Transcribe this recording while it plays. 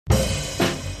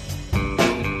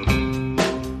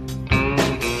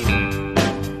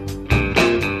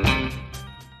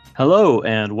Hello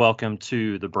and welcome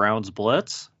to the Browns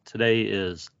Blitz. Today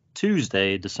is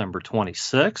Tuesday, December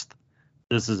 26th.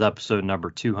 This is episode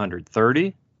number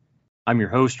 230. I'm your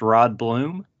host, Rod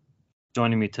Bloom.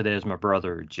 Joining me today is my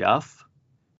brother, Jeff.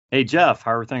 Hey, Jeff,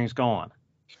 how are things going?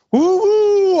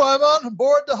 Woo-woo! I'm on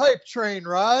board the hype train,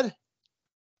 Rod.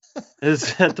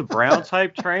 Is it the Browns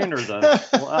hype train or the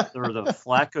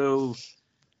Flacco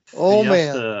Oh,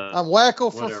 Fiesta, man. I'm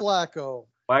wacko whatever. for Flacco.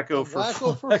 Wacko for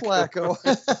Flacco.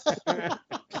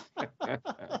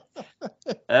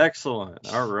 Excellent.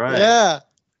 All right. Yeah.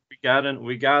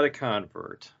 We got a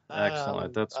convert.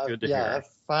 Excellent. That's good to hear. I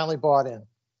finally bought in.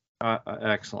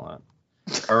 Excellent.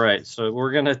 All right. So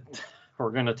we're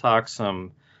gonna talk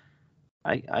some.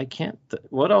 I can't.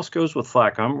 What else goes with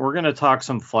Flacco? We're gonna talk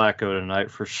some Flacco tonight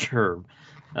for sure.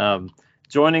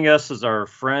 Joining us is our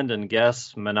friend and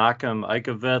guest, Menachem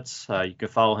Ikovitz. You can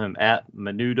follow him at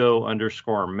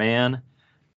Menudo_man.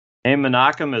 Hey,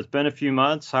 Menachem, it's been a few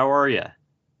months. How are you?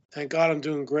 Thank God I'm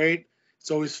doing great.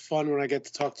 It's always fun when I get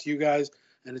to talk to you guys,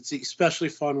 and it's especially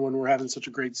fun when we're having such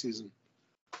a great season.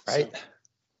 Right? So.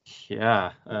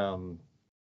 Yeah.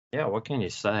 Yeah, what can you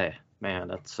say?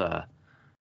 Man, it's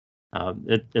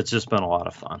just been a lot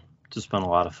of fun. Just been a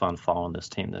lot of fun following this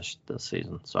team this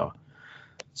season. So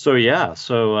let's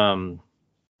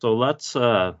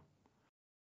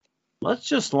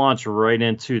just launch right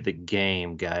into the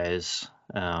game, guys.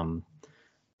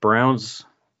 Browns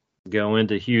go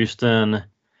into Houston,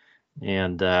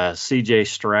 and CJ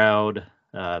Stroud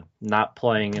not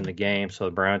playing in the game, so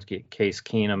the Browns get Case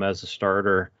Keenum as a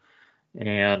starter.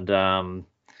 And I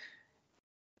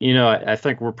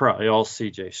think we're probably all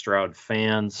CJ Stroud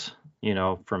fans,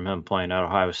 from him playing at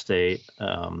Ohio State.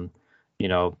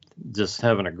 Just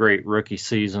having a great rookie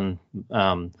season.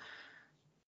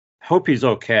 Hope he's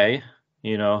okay.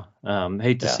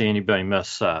 Hate to see anybody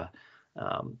miss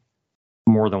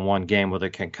more than one game with a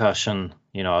concussion.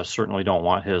 I certainly don't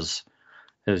want his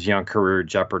young career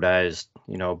jeopardized,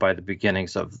 by the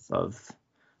beginnings of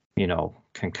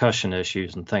concussion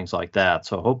issues and things like that.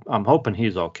 So I'm hoping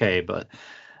he's okay. But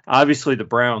obviously the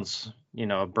Browns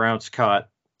caught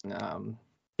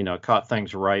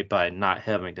things right by not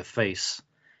having to face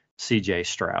CJ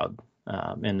Stroud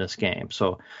in this game.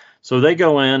 So they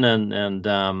go in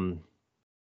and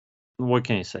what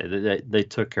can you say? They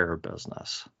took care of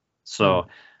business. So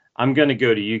I'm going to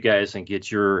go to you guys and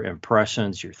get your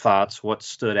impressions, your thoughts, what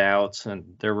stood out.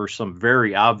 And there were some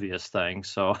very obvious things.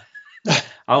 So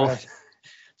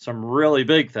some really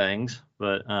big things.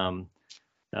 But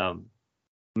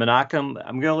Menachem,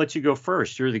 I'm going to let you go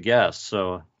first. You're the guest.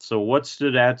 So what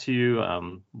stood out to you?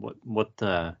 What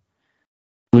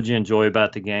did you enjoy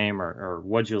about the game, or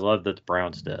what'd you love that the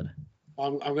Browns did?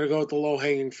 I'm going to go with the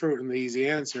low-hanging fruit, and the easy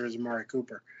answer is Amari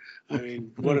Cooper. I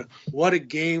mean, what a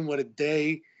game, what a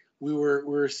day. We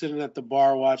were sitting at the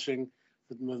bar watching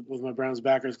with my Browns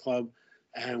backers club,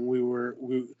 and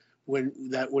when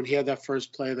he had that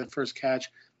first play, that first catch,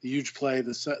 the huge play,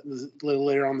 the little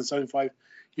later on the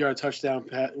 75-yard touchdown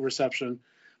reception.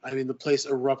 I mean, the place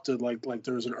erupted like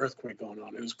there was an earthquake going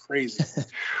on. It was crazy.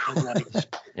 And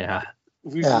yeah.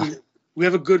 We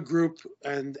have a good group,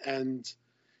 and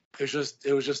it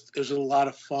was a lot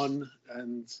of fun,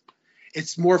 and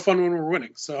it's more fun when we're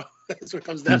winning. So that's what it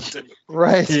comes down to.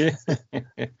 Right.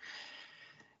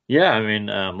 Yeah. I mean,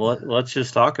 let's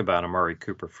just talk about Amari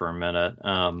Cooper for a minute.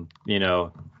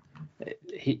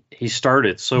 He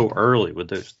started so early with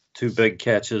those two big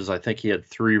catches. I think he had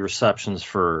 3 receptions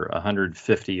for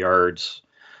 150 yards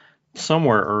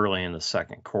somewhere early in the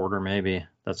second quarter, maybe.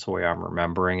 That's the way I'm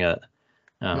remembering it.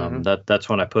 That's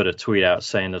when I put a tweet out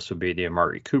saying this would be the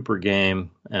Amari Cooper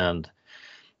game. And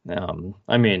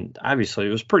I mean, obviously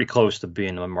it was pretty close to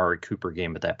being the Amari Cooper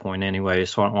game at that point anyway,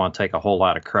 so I don't want to take a whole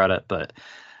lot of credit. But,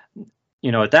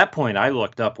 at that point I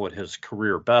looked up what his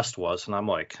career best was, and I'm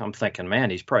thinking, man,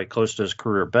 he's probably close to his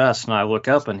career best. And I look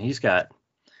up and he's got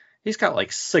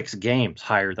like 6 games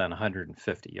higher than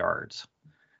 150 yards.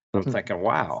 I'm thinking,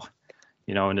 wow,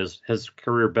 and his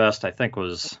career best, I think,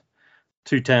 was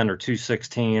 210 or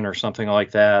 216 or something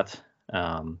like that.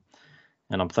 And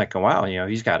I'm thinking, wow,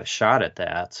 he's got a shot at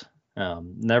that.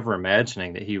 Never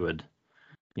imagining that he would,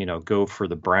 go for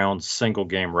the Browns single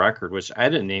game record, which I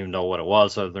didn't even know what it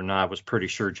was, other than I was pretty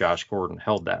sure Josh Gordon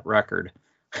held that record.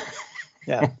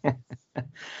 Yeah. And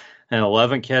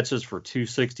 11 catches for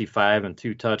 265 and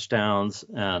 2 touchdowns.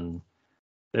 And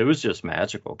it was just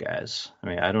magical, guys. I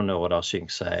mean, I don't know what else you can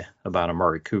say about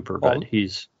Amari Cooper, but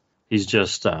he's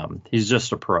just a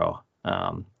pro.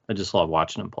 I just love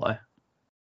watching him play.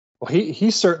 Well,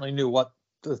 he certainly knew what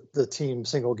the team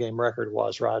single game record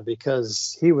was, Rod,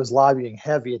 because he was lobbying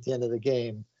heavy at the end of the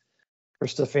game for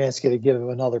Stefanski to give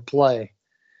him another play.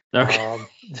 Okay.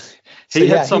 So he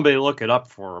had somebody look it up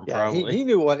for him. Yeah, probably. he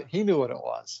knew what it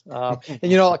was.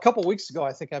 And a couple weeks ago,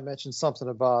 I think I mentioned something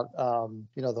about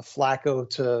the Flacco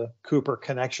to Cooper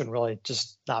connection really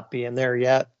just not being there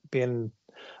yet, being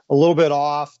a little bit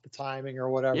off the timing or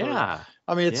whatever. Yeah.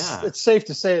 I mean, it's safe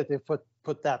to say that they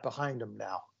put that behind them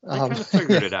now. They kind of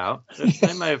figured it out.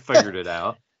 They may have figured it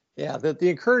out. Yeah. The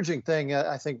encouraging thing,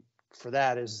 I think, for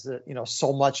that is that,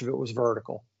 so much of it was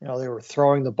vertical. They were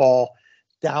throwing the ball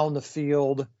down the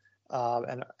field,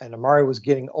 and Amari was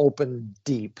getting open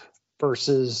deep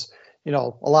versus, a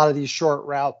lot of these short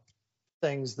route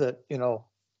things that,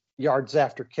 yards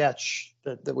after catch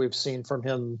that we've seen from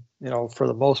him, for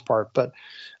the most part. But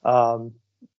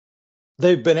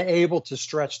they've been able to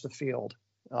stretch the field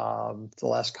the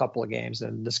last couple of games,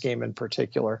 and this game in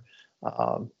particular.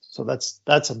 So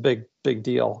that's a big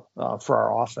deal for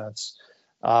our offense.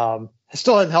 It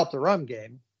still hasn't helped the run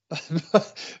game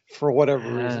for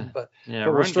whatever reason, but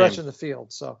we're stretching the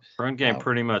field. So run game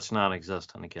pretty much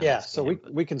non-existent again. Yeah, so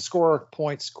we can score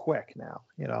points quick now.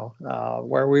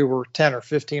 Where we were 10 or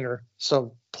 15 or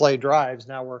so play drives,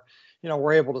 now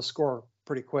we're able to score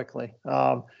pretty quickly.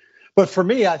 But for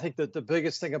me, I think that the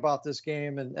biggest thing about this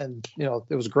game, and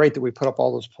it was great that we put up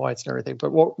all those points and everything.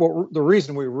 But what the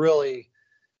reason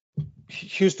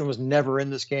Houston was never in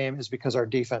this game is because our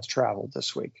defense traveled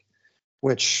this week,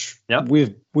 which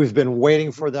we've been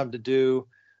waiting for them to do.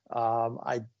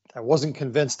 I wasn't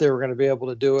convinced they were going to be able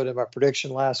to do it in my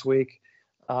prediction last week.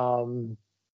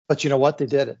 But you know what? They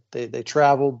did it. They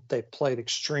traveled. They played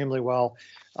extremely well.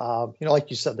 Like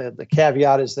you said, the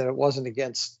caveat is that it wasn't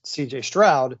against C.J.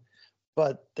 Stroud,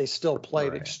 but they still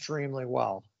played extremely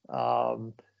well. A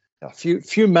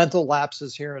few mental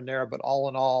lapses here and there, but all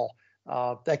in all,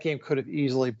 that game could have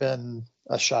easily been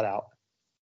a shutout.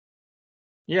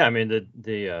 Yeah, I mean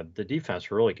the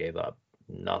defense really gave up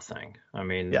nothing. I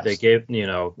mean Yes. They gave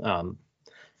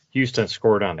Houston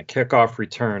scored on a kickoff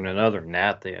return, and other than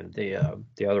that,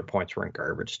 the other points were in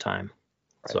garbage time.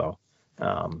 Right.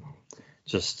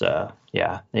 So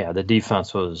the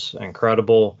defense was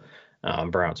incredible.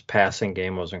 Brown's passing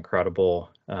game was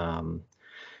incredible. And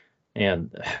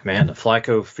man, the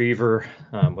Flacco fever,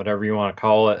 whatever you want to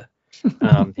call it,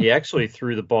 he actually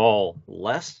threw the ball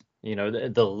less,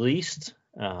 the least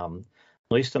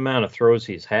amount of throws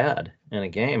he's had in a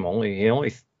game.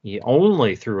 He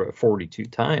only threw it 42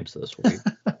 times this week.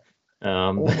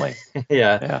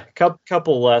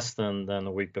 Couple less than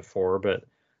the week before, but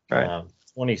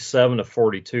 27 to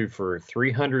 42 for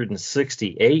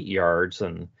 368 yards,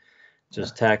 and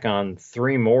just tack on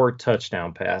 3 more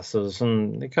touchdown passes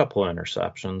and a couple of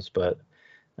interceptions. But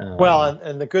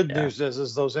and the good news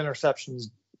is those interceptions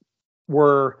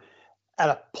were at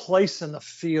a place in the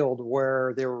field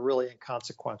where they were really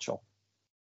inconsequential.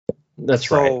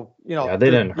 That's right. They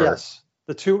didn't hurt. Yes,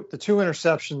 the two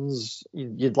interceptions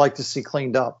you'd like to see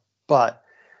cleaned up, but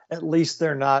at least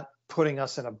they're not putting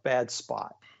us in a bad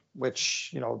spot,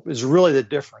 which is really the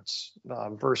difference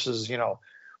versus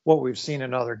what we've seen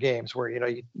in other games where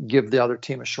you give the other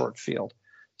team a short field.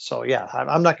 So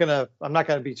I'm not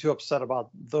gonna be too upset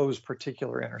about those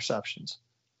particular interceptions.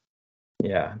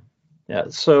 Yeah.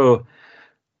 So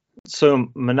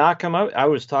Menachem, I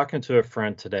was talking to a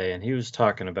friend today, and he was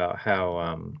talking about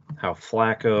how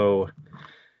Flacco,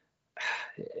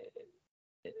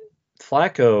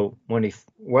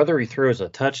 whether he throws a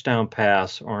touchdown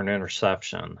pass or an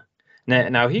interception.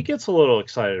 Now he gets a little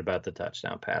excited about the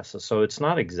touchdown passes, so it's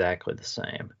not exactly the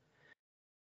same.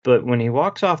 But when he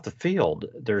walks off the field,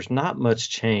 there's not much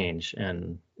change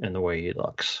in the way he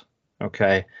looks.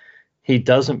 Okay, he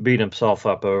doesn't beat himself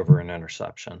up over an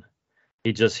interception.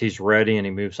 He's ready, and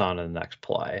he moves on to the next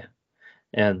play.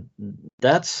 And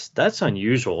that's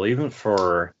unusual even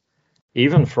for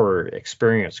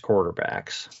experienced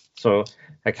quarterbacks. So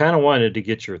I kind of wanted to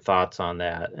get your thoughts on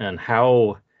that and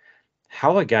how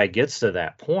a guy gets to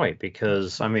that point,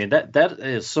 because I mean that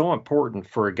is so important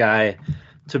for a guy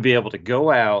to be able to go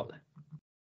out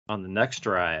on the next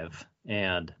drive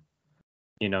and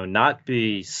not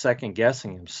be second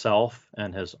guessing himself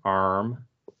and his arm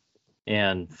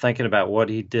and thinking about what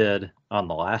he did on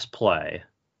the last play.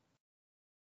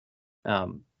 I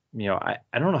don't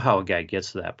know how a guy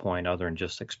gets to that point other than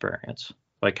just experience.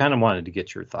 But I kind of wanted to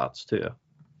get your thoughts too.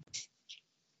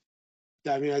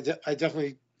 Yeah, I mean, I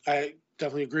definitely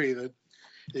agree that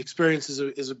the experience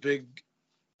is a big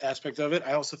aspect of it.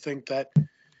 I also think that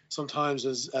sometimes,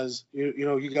 as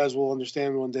you guys will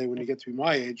understand one day when you get to be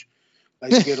my age,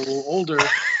 as you get a little older,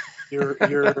 you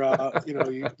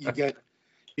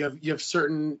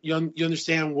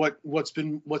understand what's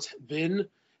been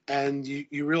and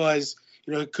you realize,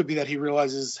 it could be that he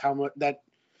realizes how much that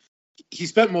he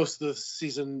spent most of the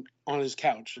season on his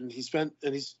couch, and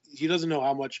he doesn't know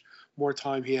how much more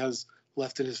time he has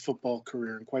left in his football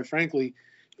career, and quite frankly,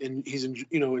 and he's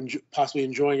possibly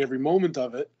enjoying every moment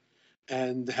of it,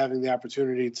 and having the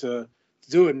opportunity to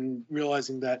do it, and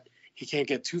realizing that he can't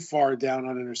get too far down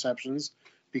on interceptions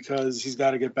because he's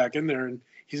got to get back in there, and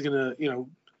he's gonna,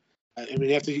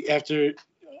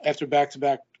 after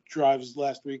back-to-back drives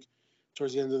last week,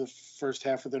 towards the end of the first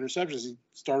half with interceptions, he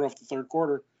started off the third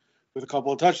quarter with a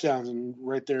couple of touchdowns, and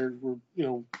right there, we're,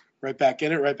 right back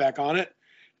in it, right back on it,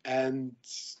 and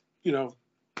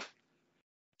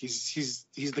he's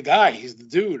the guy, he's the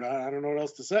dude. I don't know what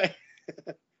else to say.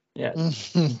 Yeah.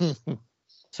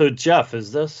 So Jeff,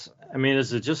 is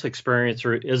it just experience,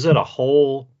 or is it a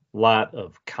whole lot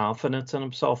of confidence in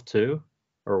himself too,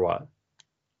 or what?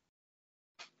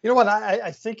 You know what?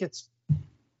 I think it's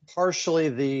partially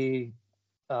the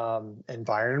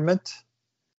environment.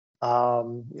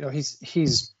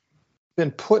 He's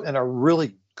been put in a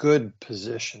really good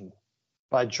position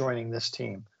by joining this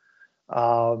team.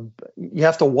 You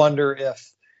have to wonder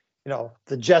if,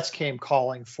 the Jets came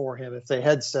calling for him, if they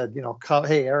had said, come,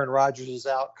 hey, Aaron Rodgers is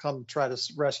out, come try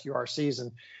to rescue our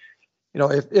season.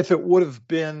 If it would have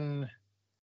been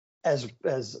as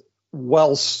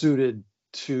well suited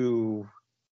to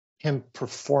him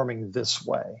performing this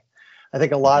way. I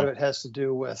think a lot of it has to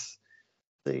do with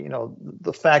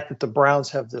the fact that the Browns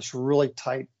have this really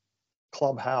tight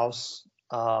clubhouse,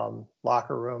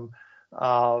 locker room,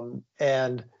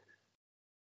 and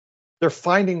they're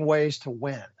finding ways to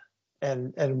win,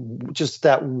 and just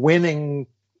that winning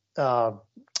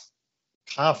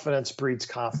confidence breeds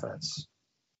confidence,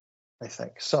 I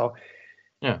think. So,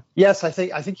 yeah. Yes, I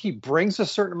think he brings a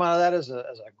certain amount of that as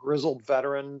a grizzled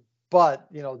veteran. But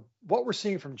what we're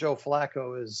seeing from Joe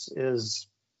Flacco is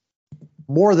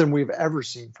more than we've ever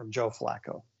seen from Joe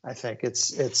Flacco. I think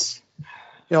it's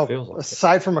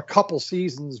aside from a couple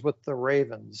seasons with the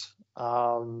Ravens,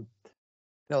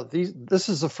 this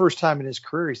is the first time in his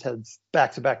career he's had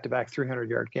back-to-back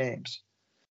 300-yard games.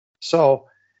 So,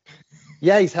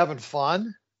 yeah, he's having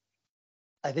fun.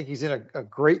 I think he's in a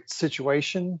great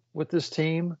situation with this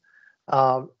team.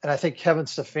 And I think Kevin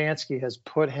Stefanski has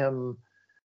put him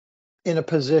in a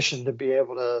position to be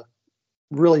able to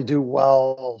really do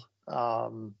well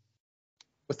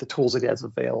with the tools that he has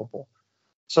available.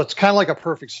 So it's kind of like a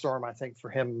perfect storm, I think, for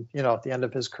him, at the end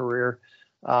of his career,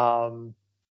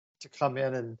 to come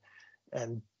in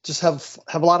and just have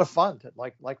a lot of fun.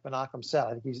 Like Menachem said,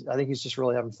 I think he's just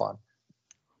really having fun.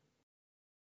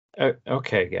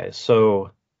 Okay, guys.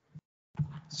 So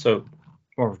when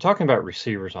we're talking about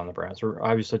receivers on the Browns, we're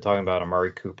obviously talking about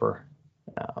Amari Cooper,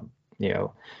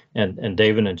 and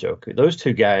David Njoku. Those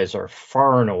two guys are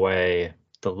far and away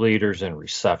the leaders in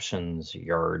receptions,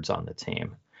 yards on the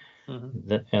team.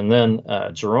 Mm-hmm. And then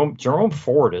Jerome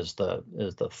Ford is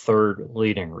the third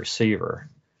leading receiver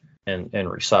in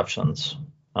receptions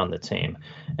on the team.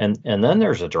 And then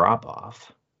there's a drop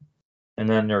off. And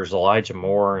then there's Elijah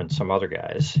Moore and some other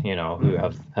guys, who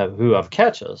have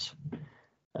catches.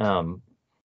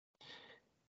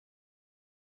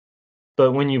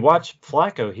 But when you watch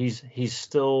Flacco, he's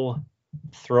still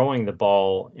throwing the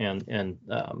ball, and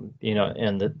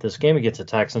this game against the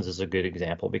Texans is a good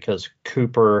example because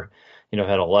Cooper,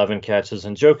 had 11 catches,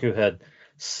 and Njoku had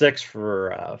 6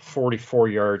 for 44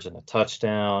 yards and a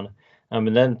touchdown,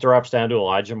 and then drops down to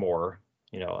Elijah Moore,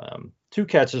 2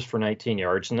 catches for 19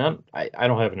 yards, and then I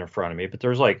don't have it in front of me, but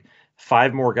there's like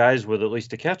 5 more guys with at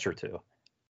least a catch or 2.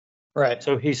 Right.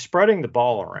 So he's spreading the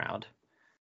ball around.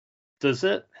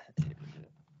 I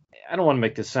don't want to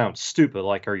make this sound stupid,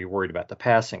 like, are you worried about the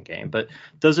passing game? But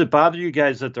does it bother you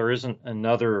guys that there isn't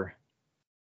another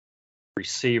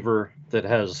receiver that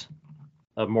has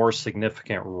a more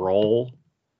significant role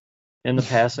in the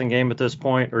passing game at this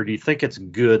point? Or do you think it's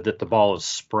good that the ball is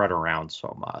spread around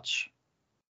so much?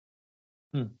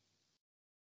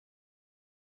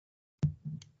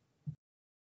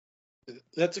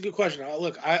 That's a good question.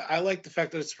 Look, I like the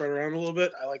fact that it's spread around a little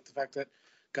bit. I like the fact that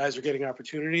guys are getting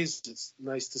opportunities. It's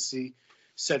nice to see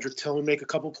Cedric Tillman make a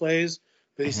couple plays,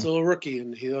 but he's still a rookie,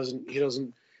 and he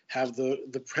doesn't have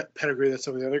the pedigree that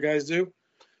some of the other guys do.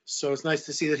 So it's nice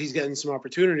to see that he's getting some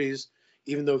opportunities,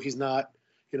 even though he's not,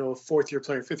 a fourth-year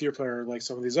player, fifth-year player like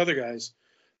some of these other guys.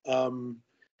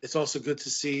 It's also good to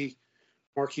see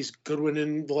Marquise Goodwin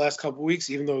in the last couple of weeks,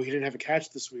 even though he didn't have a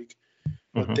catch this week.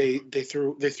 But they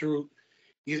threw.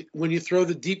 When you throw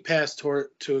the deep pass to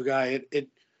a guy, it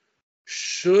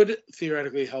should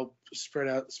theoretically help spread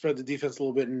the defense a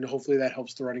little bit, and hopefully that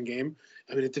helps the running game.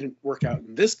 I mean, it didn't work out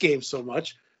in this game so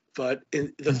much, But they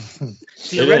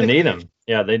didn't need him.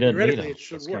 Yeah, they didn't need him it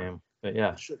should this work. game. But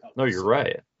yeah, No, you're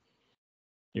right.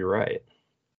 You're right.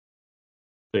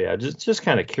 So yeah, just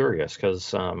kind of curious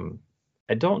because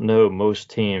I don't know most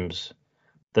teams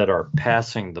that are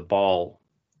passing the ball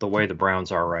the way the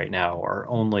Browns are right now are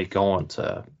only going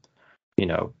to,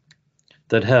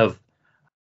 that have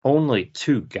only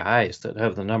two guys that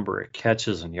have the number of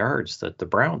catches and yards that the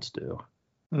Browns do.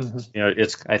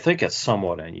 Mm-hmm. I think it's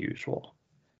somewhat unusual.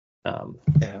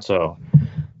 Yeah. So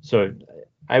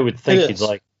I would think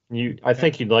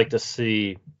you'd like to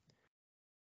see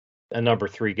a number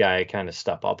 3 guy kind of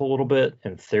step up a little bit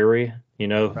in theory,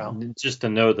 just to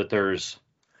know that there's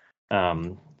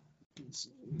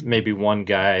maybe one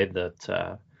guy that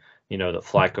that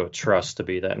Flacco trusts to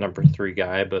be that number 3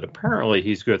 guy, but apparently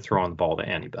he's good throwing the ball to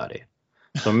anybody.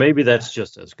 So maybe that's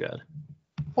just as good.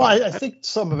 Well, I think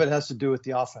some of it has to do with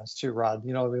the offense too, Rod.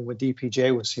 When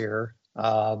DPJ was here,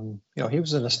 he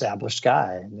was an established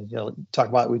guy. And, talk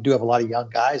about we do have a lot of young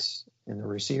guys in the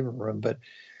receiver room, but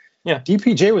yeah,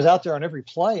 DPJ was out there on every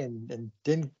play and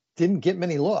didn't get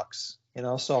many looks.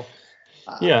 So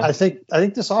yeah, I think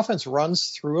this offense runs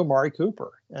through Amari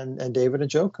Cooper and David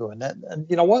Njoku, and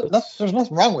you know what? There's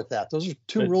nothing wrong with that. Those are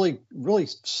two really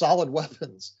solid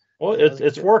weapons. Well,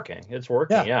 it's working. It's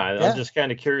working. Yeah. I'm just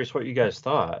kind of curious what you guys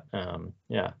thought.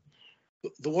 Yeah.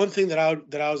 The one thing that I'm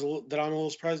a little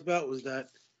surprised about was that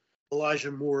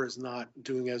Elijah Moore is not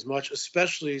doing as much,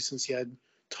 especially since he had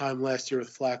time last year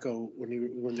with Flacco when they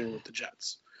were with the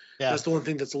Jets. Yeah. That's the one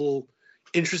thing that's a little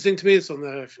interesting to me. It's something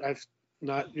that I've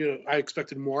not, I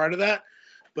expected more out of that.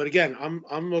 But again,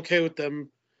 I'm okay with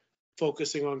them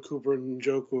focusing on Cooper and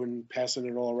Njoku and passing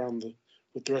it all around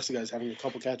with the rest of the guys having a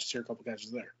couple catches here, a couple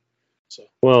catches there. So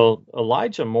well,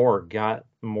 Elijah Moore got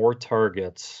more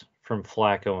targets from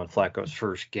Flacco in Flacco's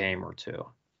first game or two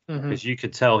because you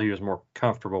could tell he was more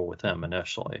comfortable with him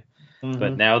initially.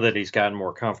 But now that he's gotten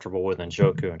more comfortable with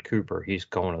Njoku and Cooper, he's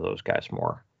going to those guys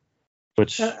more,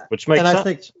 which makes sense. And I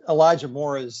think Elijah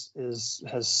Moore has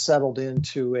settled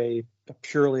into a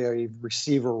purely a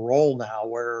receiver role now,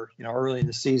 where early in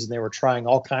the season they were trying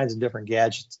all kinds of different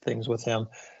gadgets things with him.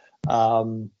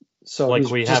 So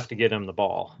we have to get him the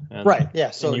ball, right? Yeah.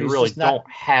 So you really don't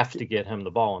have to get him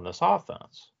the ball in this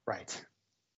offense, right?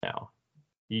 Now,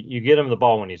 you get him the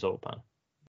ball when he's open.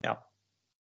 Yeah.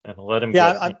 And let him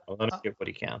get what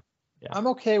he can. Yeah. I'm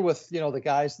okay with the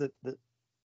guys that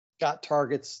got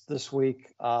targets this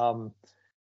week. I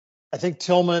think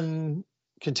Tillman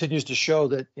continues to show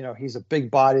that he's a big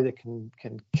body that can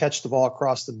catch the ball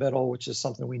across the middle, which is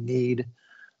something we need.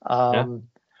 I'm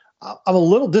a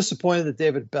little disappointed that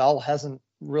David Bell hasn't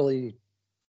really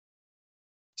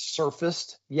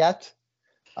surfaced yet.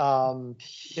 Not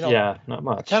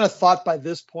much. I kind of thought by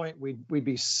this point we'd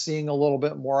be seeing a little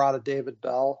bit more out of David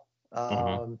Bell.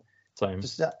 Same.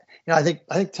 I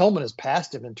think Tillman has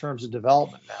passed him in terms of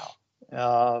development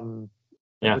now.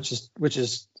 Which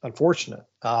is unfortunate.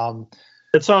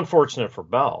 It's unfortunate for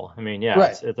Bell. I mean,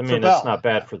 right. It's not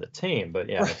bad for the team, but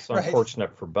it's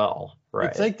unfortunate for Bell. Right.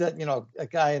 I think that a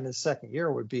guy in his second year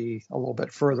would be a little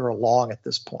bit further along at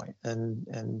this point,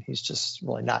 and he's just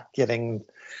really not getting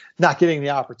the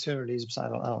opportunities. I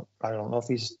don't know if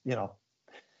he's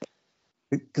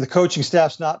the coaching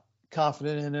staff's not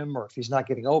confident in him, or if he's not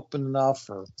getting open enough,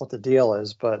 or what the deal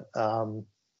is. But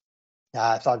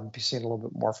I thought we'd be seeing a little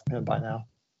bit more from him by now.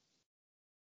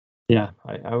 Yeah,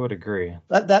 I would agree.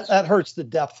 That hurts the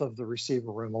depth of the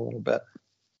receiver room a little bit.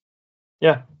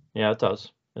 Yeah, it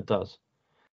does. It does.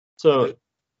 So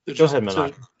go ahead,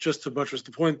 Manak. Just to buttress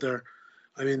the point there,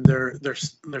 I mean their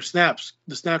snaps,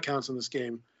 the snap counts in this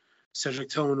game. Cedric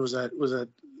Tillman was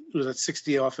at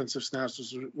 60 offensive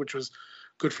snaps, which was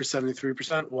good for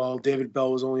 73%, while David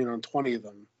Bell was only on 20 of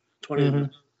them.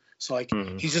 So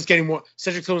he's just getting more.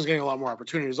 Cedric Tillman's getting a lot more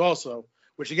opportunities also,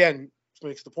 which again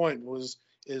makes the point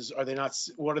are they not?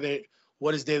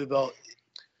 What is David Bell?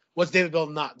 What's David Bell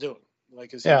not doing?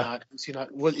 Like, is he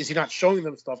not showing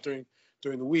them stuff during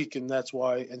the week? And that's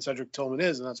why, and Cedric Tillman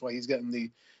is, and that's why he's getting the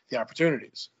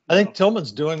opportunities. I think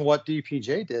Tillman's doing what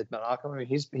DPJ did, Malcolm. I mean,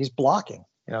 he's blocking.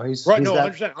 He's right. He's No,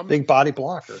 that big body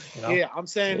blocker. Yeah, I'm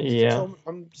saying. Tillman,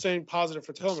 I'm saying positive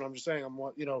for Tillman. I'm just saying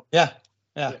Yeah.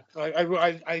 I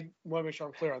want to make sure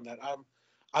I'm clear on that.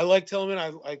 I like Tillman.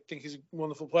 I think he's a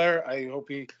wonderful player. I hope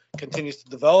he continues to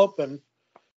develop and.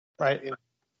 Right.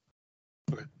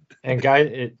 Okay. And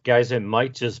guys, it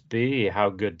might just be how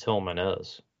good Tillman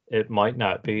is. It might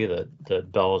not be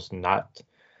that Bell's not,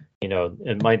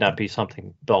 it might not be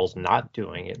something Bell's not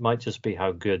doing. It might just be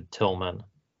how good Tillman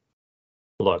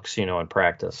looks, in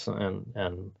practice.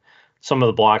 And some of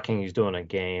the blocking he's doing in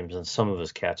games and some of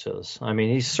his catches. I mean,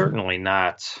 he's certainly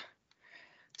not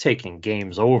taking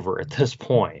games over at this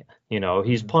point.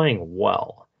 He's playing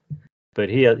well, but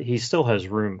he still has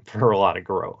room for a lot of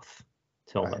growth.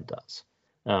 Tillman does.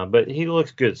 But he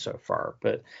looks good so far.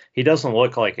 But he doesn't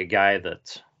look like a guy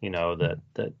that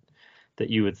that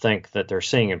you would think that they're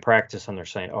seeing in practice and they're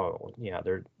saying, oh yeah,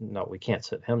 we can't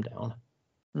sit him down.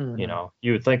 Mm-hmm.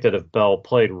 You would think that if Bell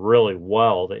played really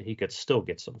well, that he could still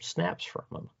get some snaps from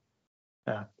him.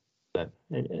 Yeah, but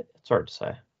it's hard to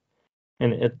say,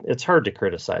 and it's hard to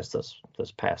criticize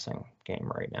this passing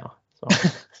game right now. So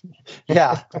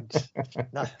yeah.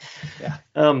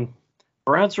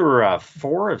 Browns were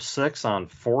 4 of 6 on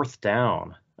 4th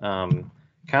down.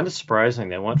 Kind of surprising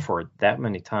they went for it that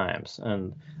many times.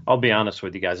 And I'll be honest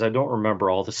with you guys, I don't remember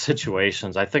all the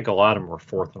situations. I think a lot of them were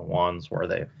 4th and 1s where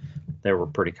they were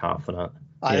pretty confident.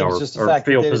 I think it's just the fact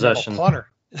that they didn't have a punter.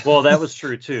 Well, that was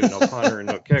true too. No punter and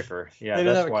no kicker. Yeah,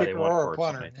 that's why they went for it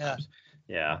so many times.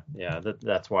 Yeah,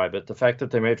 that's why. But the fact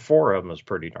that they made 4 of them was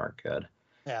pretty darn good.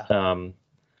 Yeah.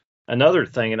 Another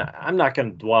thing, and I'm not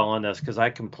going to dwell on this because I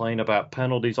complain about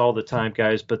penalties all the time,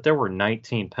 guys, but there were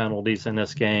 19 penalties in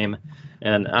this game.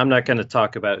 And I'm not going to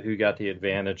talk about who got the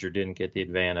advantage or didn't get the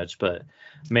advantage. But,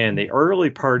 man, the early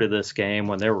part of this game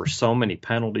when there were so many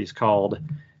penalties called,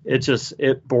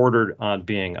 it bordered on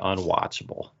being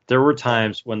unwatchable. There were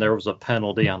times when there was a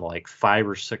penalty on like 5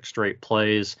 or 6 straight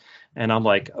plays. And I'm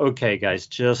like, okay, guys,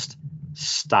 just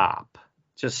stop.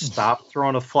 Just stop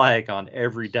throwing a flag on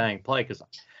every dang play because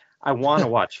I want to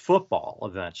watch football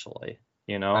eventually,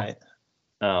 Right.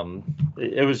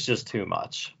 It was just too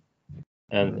much.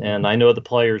 And I know the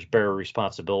players bear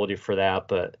responsibility for that,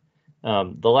 but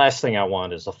the last thing I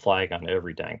want is a flag on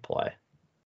every dang play.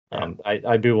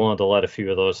 I'd be willing to let a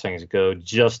few of those things go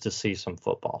just to see some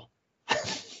football.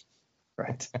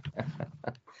 Right.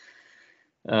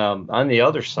 On the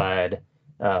other side,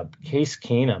 Case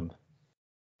Keenum,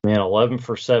 man, 11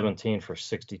 for 17 for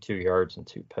 62 yards and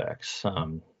 2 picks.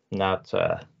 Not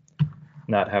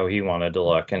how he wanted to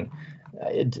look. And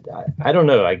I don't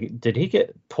know. Did he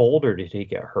get pulled or did he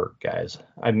get hurt, guys?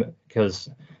 Because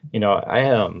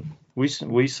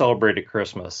we celebrated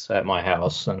Christmas at my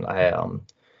house, and I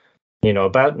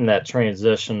about in that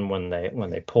transition when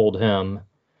they pulled him,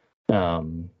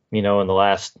 in the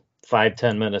last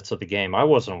 5-10 minutes of the game, I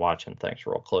wasn't watching things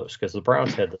real close because the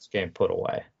Browns had this game put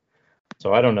away.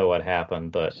 So I don't know what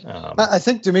happened, but I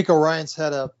think D'Amico Ryans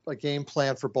had a game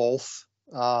plan for both,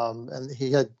 and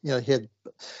he had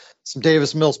some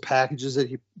Davis Mills packages that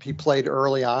he played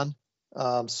early on,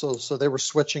 so they were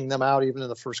switching them out even in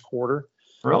the first quarter.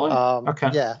 Really?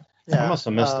 Okay. Yeah. I must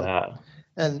have missed that.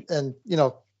 And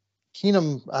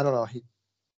Keenum, I don't know, he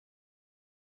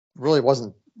really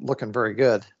wasn't looking very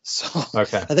good. So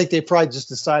okay. I think they probably just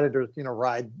decided to,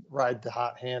 ride the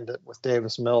hot hand with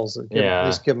Davis Mills and at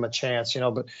least give him a chance,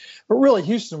 but really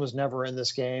Houston was never in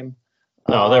this game.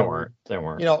 No, they weren't.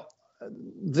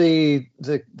 The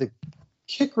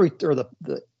kick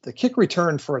the kick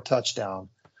return for a touchdown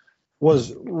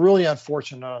was really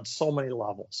unfortunate on so many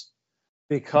levels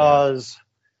because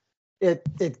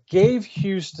it gave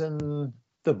Houston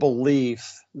the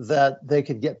belief that they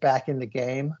could get back in the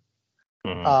game.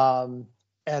 Mm-hmm.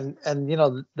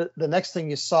 The next thing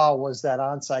you saw was that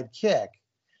onside kick,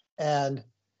 and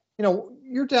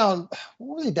you're down.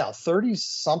 What were they down?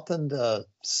 30-something to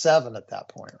 7 at that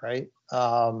point, right?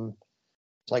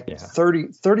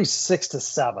 36 to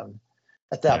 7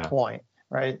 at that point,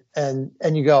 right? And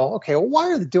you go, okay, well,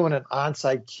 why are they doing an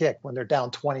onside kick when they're down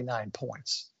 29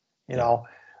 points? And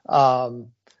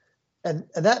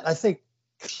that I think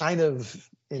kind of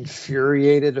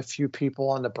infuriated a few people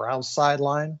on the Browns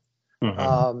sideline.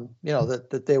 Mm-hmm.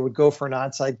 That they would go for an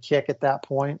onside kick at that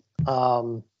point.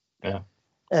 And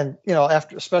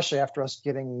especially after us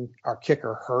getting our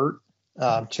kicker hurt,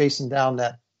 chasing down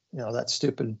that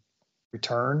stupid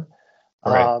return.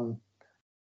 Right.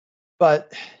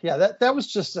 But yeah, that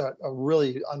was just a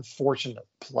really unfortunate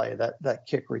play, that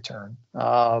kick return.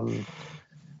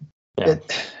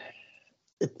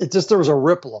 It just, there was a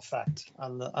ripple effect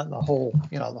on the whole,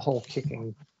 the whole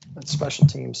kicking and special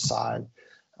teams side.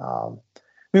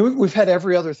 We've had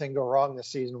every other thing go wrong this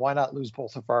season. Why not lose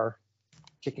both of our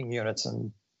kicking units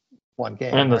in one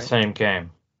game? In the same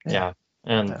game. Yeah.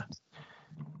 And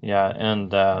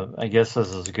I guess this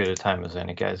is as good a time as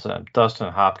any, guys.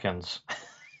 Dustin Hopkins,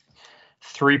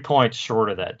 3 points short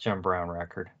of that Jim Brown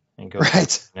record and goes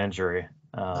with an injury.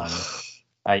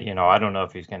 I don't know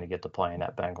if he's going to get to play in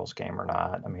that Bengals game or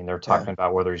not. I mean, they're talking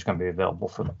about whether he's going to be available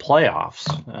for the playoffs.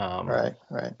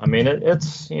 Right. I mean,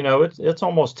 it's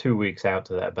almost 2 weeks out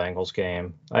to that Bengals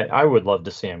game. I would love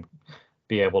to see him.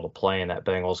 be able to play in that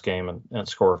Bengals game and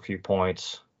score a few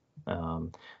points.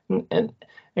 And I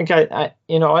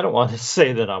don't want to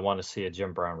say that I want to see a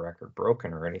Jim Brown record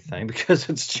broken or anything because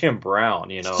it's Jim Brown,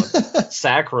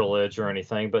 sacrilege or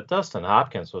anything. But Dustin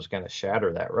Hopkins was going to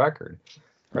shatter that record.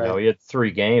 Right. He had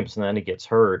 3 games and then he gets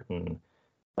hurt, and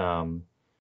I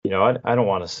don't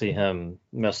want to see him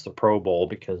miss the Pro Bowl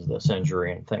because of this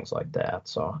injury and things like that.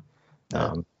 So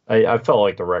I felt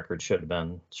like the record should have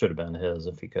been his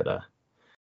if he could have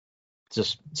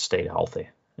just stayed healthy.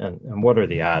 And what are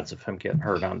the odds of him getting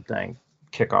hurt on dang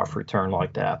kickoff return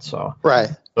like that? So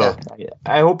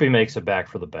I hope he makes it back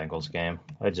for the Bengals game.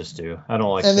 I just do. I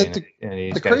don't like seeing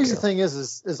any. The crazy thing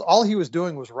is all he was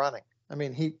doing was running. I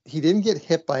mean, he didn't get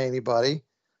hit by anybody.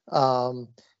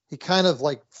 He kind of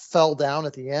like fell down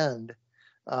at the end.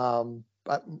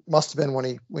 Must have been when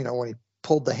he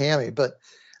pulled the hammy. But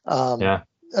I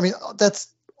mean, that's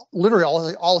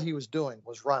literally all he was doing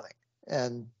was running,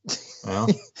 and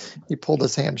he pulled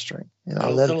his hamstring.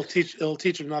 It'll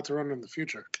teach him not to run in the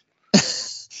future.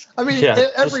 I mean,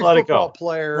 every football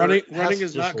player running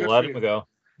is not good. Let him go.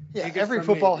 Yeah, every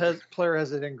football player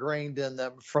has it ingrained in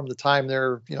them from the time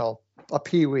they're a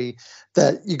peewee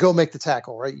that you go make the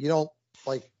tackle, right? You don't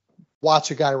like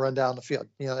watch a guy run down the field.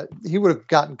 He would have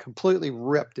gotten completely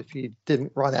ripped if he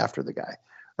didn't run after the guy,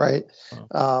 right?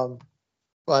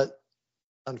 But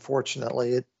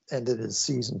unfortunately, it ended his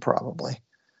season probably.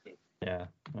 Yeah.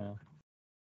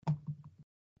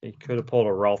 He could have pulled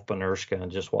a Ralph Benershka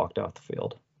and just walked off the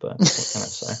field. But what can I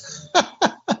say?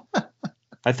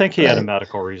 I think he had a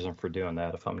medical reason for doing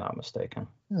that, if I'm not mistaken.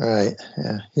 Right.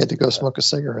 Yeah. He had to go smoke a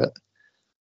cigarette.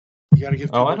 You got to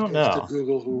give people a chance to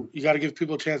Google you got to give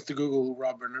people a chance to Google who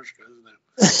Rob Benershka is now.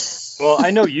 Well,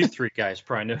 I know you 3 guys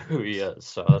probably know who he is,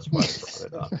 so that's why I brought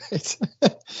it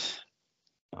up.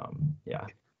 Yeah.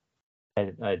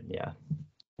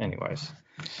 Anyways.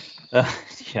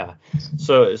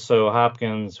 So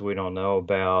Hopkins, we don't know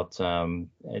about.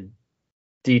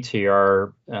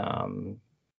 DTR,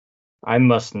 I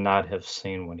must not have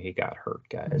seen when he got hurt,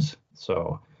 guys.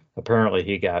 So apparently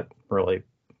he got really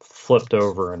flipped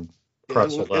over and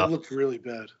pretzeled up. It looked really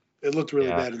bad. It looked really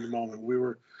bad in the moment. We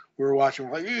were watching,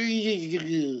 like,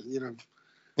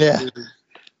 Yeah.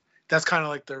 That's kind of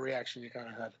like the reaction you kind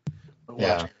of had when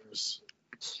watching it.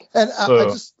 And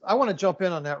I want to jump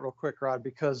in on that real quick, Rod,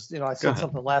 because I said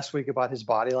something last week about his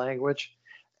body language,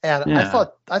 and I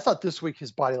thought this week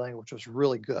his body language was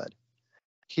really good.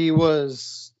 He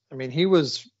was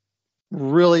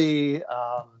really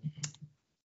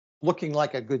looking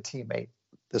like a good teammate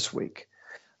this week.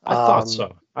 I thought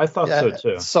so. I thought so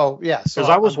too. So because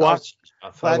I was watching.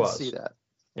 Glad to see that.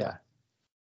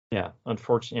 Yeah.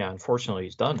 Unfortunately,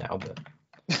 he's done now, but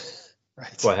right.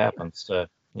 That's what happens.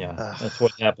 That's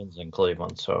what happens in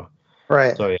Cleveland. So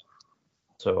right.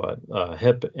 So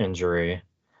hip injury.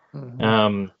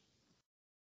 Mm-hmm.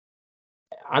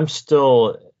 I'm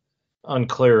still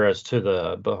unclear as to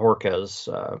the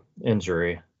Bajorquez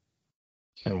injury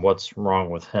and what's wrong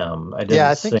with him. I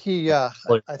think he as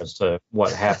to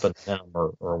what happened to him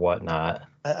or whatnot.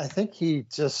 I think he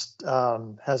just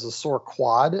has a sore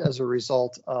quad as a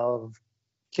result of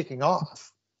kicking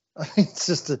off. I mean, it's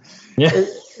just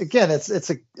it's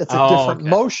a different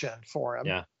motion for him.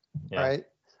 Yeah. Right.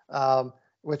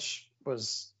 Which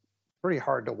was pretty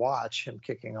hard to watch, him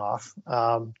kicking off.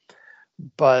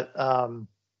 But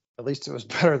at least it was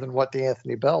better than what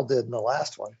Anthony Bell did in the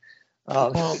last one.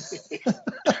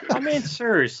 I mean,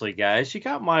 seriously, guys, you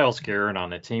got Myles Garrett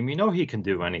on the team. You know he can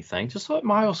do anything. Just let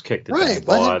Myles kick the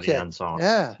ball out of the end zone.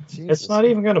 Yeah, it's not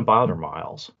even going to bother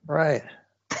Myles. Right.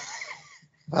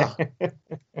 Wow.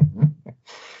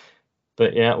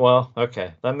 But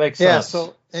okay, that makes sense. Yeah.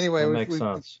 So anyway, we've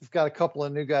got a couple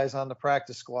of new guys on the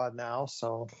practice squad now.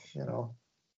 So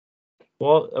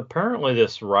Well, apparently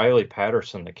this Riley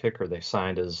Patterson, the kicker they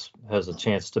signed, has a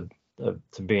chance to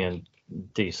being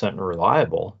decent and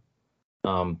reliable.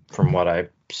 From what I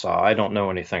saw, I don't know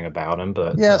anything about him,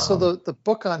 but so the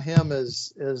book on him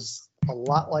is a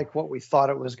lot like what we thought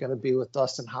it was going to be with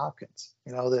Dustin Hopkins.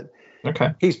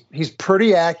 He's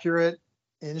pretty accurate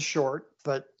in short,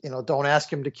 but don't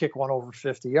ask him to kick one over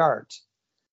 50 yards.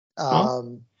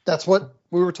 That's what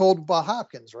we were told about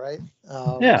Hopkins, right?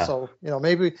 So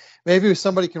maybe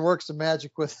somebody can work some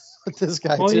magic with this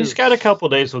guy. Well, too. He's got a couple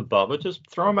of days with Bubba. Just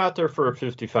throw him out there for a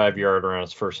 55-yarder on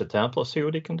his first attempt. Let's see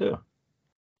what he can do.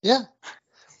 Yeah.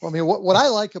 Well, I mean, what I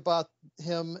like about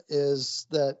him is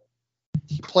that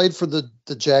he played for the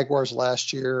Jaguars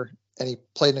last year, and he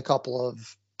played in a couple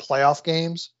of playoff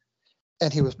games,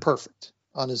 and he was perfect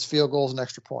on his field goals and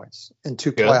extra points in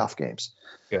 2 playoff games.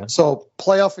 Good. So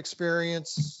playoff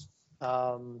experience,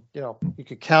 You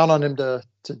could count on him to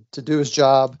do his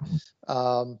job,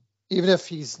 even if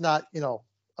he's not,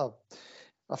 a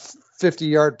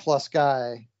 50-yard plus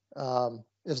guy.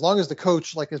 As long as the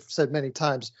coach, like I've said many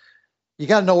times, you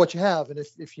got to know what you have, and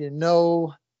if you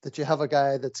know that you have a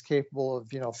guy that's capable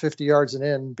of 50 yards and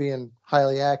in being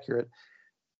highly accurate,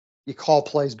 you call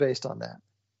plays based on that.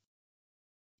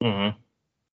 Mm-hmm.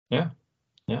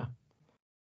 Yeah.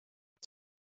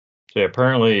 So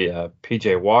apparently,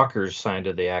 PJ Walker's signed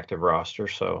to the active roster,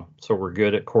 so we're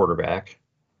good at quarterback.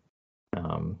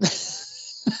 Sure.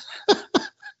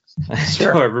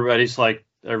 So everybody's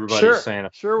saying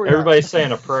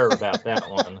a prayer about that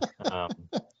one. I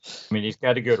mean, he's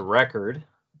got a good record,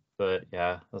 but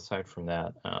yeah, aside from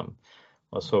that,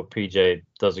 let's hope PJ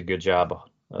does a good job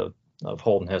of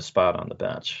holding his spot on the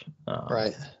bench.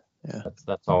 Right. Yeah.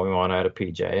 That's all we want out of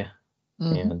PJ.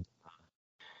 Mm-hmm. And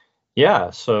yeah,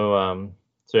 so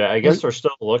yeah, I guess they're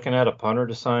still looking at a punter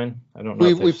to sign. I don't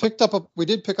know. We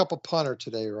did pick up a punter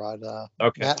today, Rod.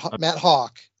 Okay. Matt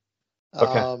Hawk.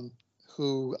 Okay.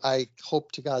 Who I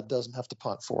hope to God doesn't have to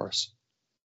punt for us.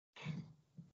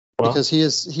 Well, because he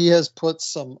has put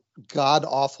some god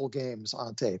awful games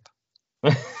on tape.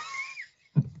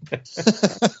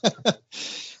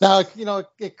 Now,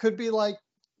 it could be like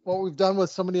what we've done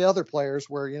with some of the other players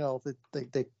where,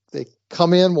 they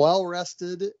come in well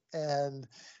rested and,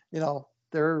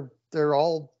 they're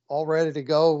all ready to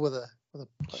go with a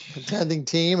contending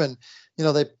team and,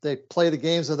 they play the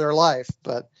games of their life.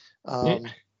 But,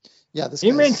 yeah,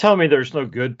 you mean tell me there's no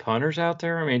good punters out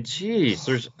there? I mean, geez,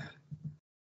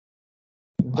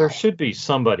 there should be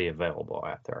somebody available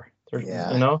out there. I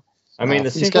mean,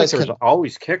 it seems like there's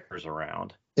always kickers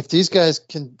around. If these guys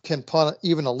can punt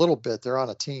even a little bit, they're on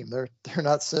a team. They're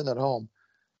not sitting at home.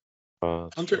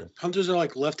 Punters are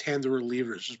like left-handed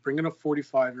relievers. Just bring in a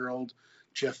 45-year-old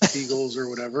Jeff Beagles or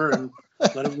whatever and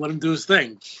let him do his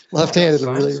thing. Left-handed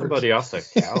relievers. Somebody off the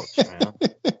couch,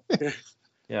 man.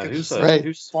 Yeah,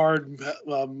 who's barred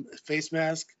face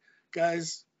mask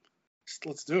guys?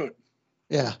 Let's do it.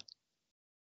 Yeah.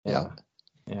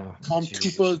 Tom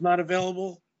Tupa is not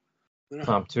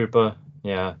Tom Tupa,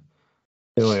 yeah.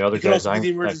 The only other guys be the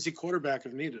emergency quarterback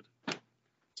if needed.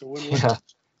 It's a win-win.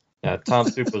 Yeah, Tom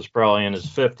Tupa's probably in his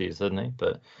 50s, isn't he?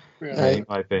 But he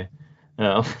might be.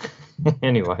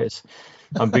 Anyways,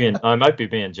 I might be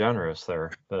being generous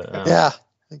there, but yeah.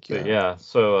 Thank you. But yeah,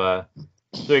 so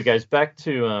guys, back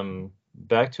to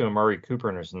Amari Cooper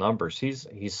and his numbers. He's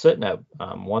sitting at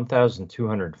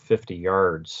 1,250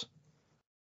 yards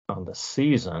on the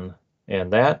season,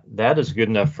 and that is good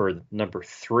enough for number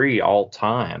 3 all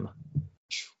time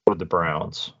with the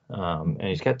Browns. And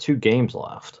he's got 2 games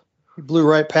left. He blew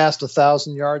right past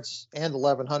 1,000 yards and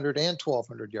 1,100 and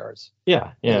 1,200 yards.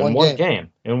 Yeah, in one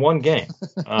game. In one game.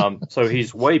 So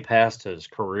he's way past his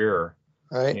career,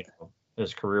 right?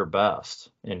 His career best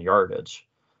in yardage.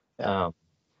 Yeah.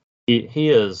 He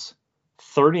is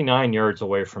 39 yards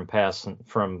away from passing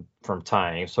from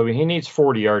tying. So he needs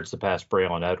 40 yards to pass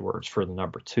Braylon Edwards for the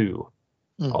number 2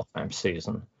 all-time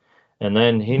season. And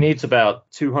then he needs about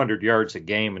 200 yards a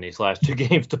game in these last 2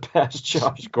 games to pass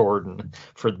Josh Gordon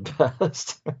for the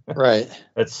best. Right.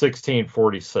 At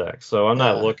 1646. So I'm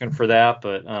not looking for that,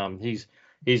 but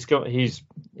he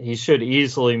should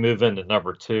easily move into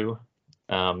number 2.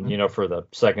 For the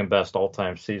second best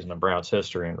all-time season in Browns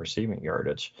history in receiving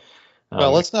yardage.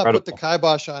 Well, let's not put the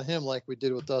kibosh on him like we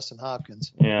did with Dustin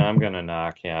Hopkins. Yeah, I'm going to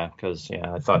knock, because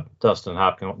I thought Dustin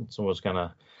Hopkins was going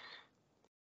to –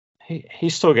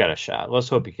 he's still got a shot. Let's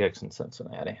hope he kicks in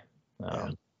Cincinnati.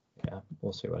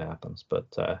 We'll see what happens. But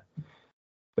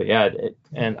yeah,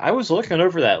 and I was looking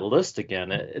over that list again.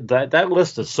 That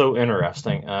list is so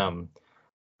interesting. I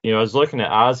was looking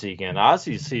at Ozzie again.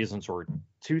 Ozzie's seasons were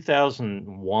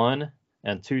 2001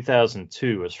 and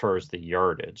 2002 as far as the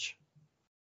yardage.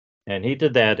 And he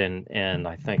did that in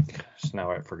I think,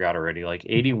 now I forgot already, like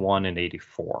 81 and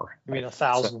 84. I mean,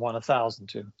 1,001,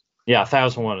 1,002. Yeah,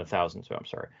 1,001, 1,002, I'm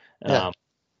sorry. Yeah.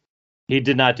 He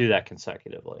did not do that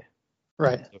consecutively.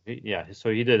 Right. So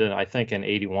he did it, I think, in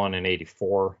 81 and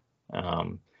 84.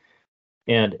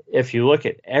 And if you look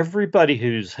at everybody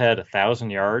who's had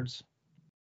 1,000 yards,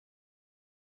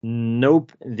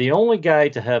 the only guy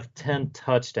to have 10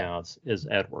 touchdowns is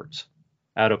Edwards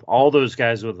out of all those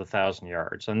guys with 1,000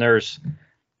 yards. And there's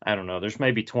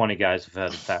maybe 20 guys who've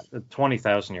had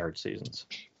 20,000 yard seasons.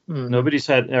 Nobody's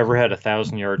ever had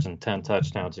 1,000 yards and 10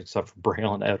 touchdowns except for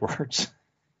Braylon Edwards.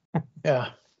 Yeah.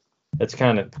 It's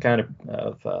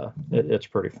it's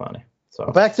pretty funny. So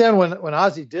back then when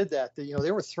Ozzie did that,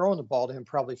 they were throwing the ball to him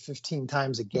probably 15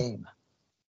 times a game.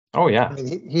 Oh yeah. I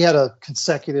mean, he had a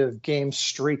consecutive game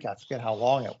streak. I forget how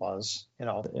long it was.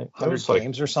 100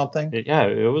 games or something.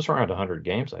 It was around 100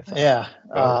 games, I think. Yeah.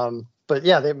 But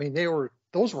yeah,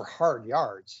 those were hard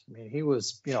yards. I mean, he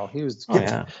was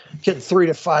getting 3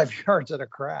 to 5 yards at a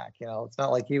crack. It's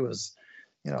not like he was,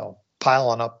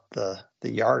 piling up the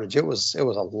yardage. It was a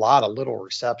lot of little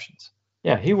receptions.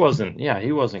 Yeah, he wasn't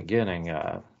getting 30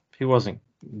 and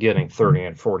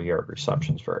 40-yard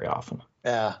receptions very often.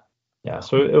 Yeah. Yeah,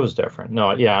 so it was different.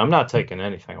 No, yeah, I'm not taking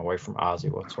anything away from Ozzie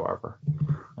whatsoever.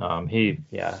 Ozzie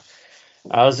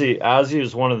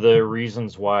is one of the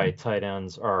reasons why tight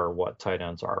ends are what tight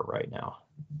ends are right now.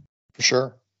 For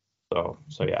sure. So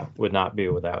yeah, would not be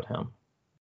without him.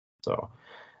 So,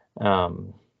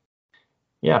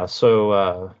 yeah. So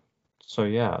I'm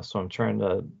trying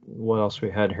to. What else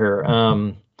we had here?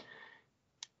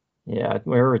 Yeah,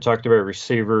 we already talked about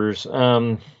receivers.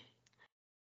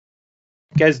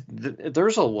 Guys,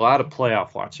 there's a lot of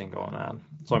playoff watching going on,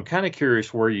 so I'm kind of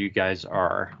curious where you guys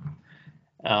are.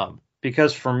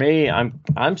 Because for me,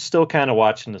 I'm still kind of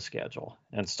watching the schedule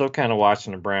and still kind of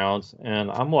watching the Browns,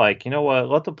 and I'm like, you know what?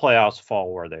 Let the playoffs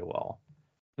fall where they will.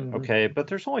 Mm-hmm. Okay, but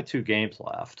there's only 2 games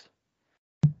left,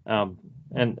 and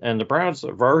the Browns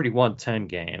have already won 10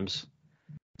 games.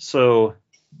 So,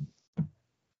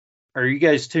 are you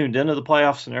guys tuned into the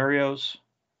playoff scenarios?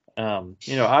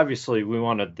 Obviously we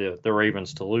wanted the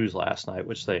Ravens to lose last night,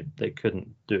 which they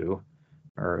couldn't do,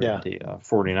 or the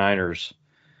 49ers.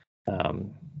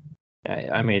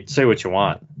 I mean, say what you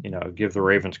want, give the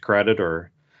Ravens credit or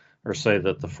say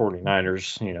that the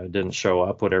 49ers, didn't show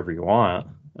up, whatever you want.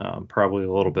 Probably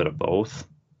a little bit of both.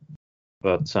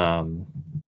 But,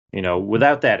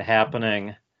 without that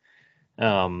happening,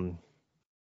 the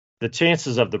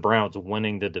chances of the Browns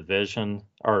winning the division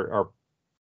are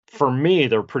for me,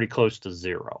 they're pretty close to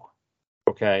 0.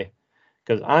 Okay.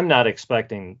 Because I'm not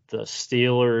expecting the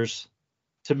Steelers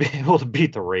to be able to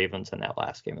beat the Ravens in that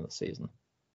last game of the season.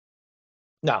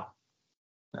 No.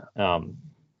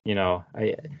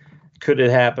 Could it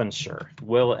happen? Sure.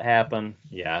 Will it happen?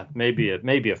 Yeah, maybe a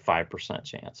 5%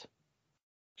 chance.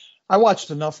 I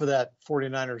watched enough of that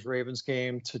 49ers Ravens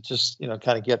game to just,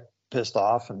 kind of get pissed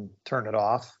off and turn it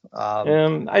off.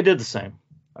 I did the same.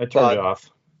 I turned it off.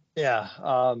 Yeah.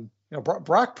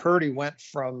 Brock Purdy went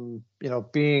from,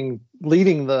 leading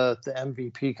the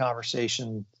MVP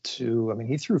conversation to,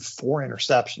 he threw 4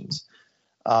 interceptions.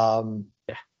 And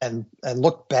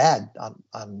looked bad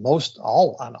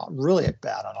really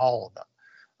bad on all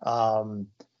of them.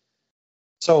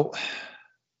 So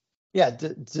yeah,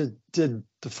 did the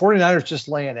 49ers just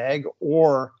lay an egg,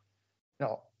 or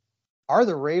are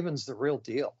the Ravens the real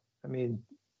deal? I mean,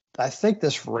 I think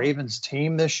this Ravens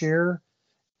team this year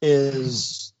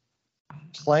is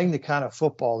playing the kind of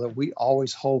football that we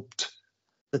always hoped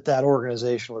that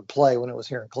organization would play when it was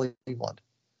here in Cleveland.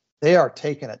 They are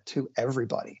taking it to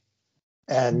everybody.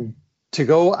 And to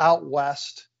go out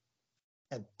west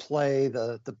and play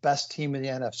the best team in the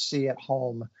NFC at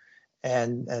home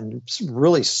and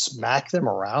really smack them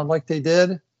around like they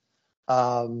did,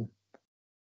 the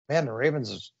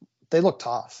Ravens, they look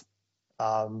tough.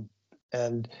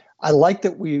 And I like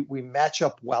that we match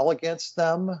up well against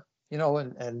them,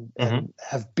 and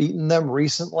have beaten them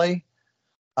recently.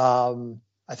 I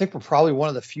think we're probably one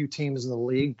of the few teams in the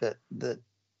league that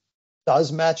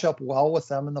does match up well with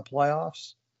them in the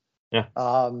playoffs. Yeah.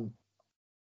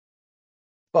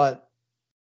 But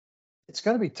it's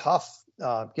going to be tough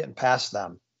getting past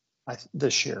them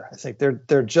this year. I think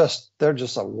they're just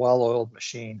a well-oiled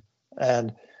machine.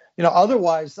 And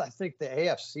otherwise, I think the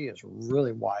AFC is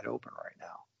really wide open right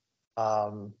now.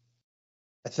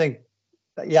 I think,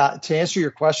 to answer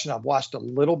your question, I've watched a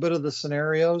little bit of the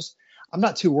scenarios. I'm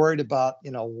not too worried about,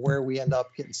 where we end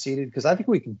up getting seated, because I think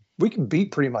we can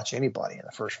beat pretty much anybody in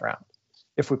the first round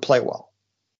if we play well.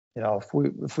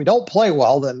 If we don't play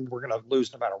well, then we're going to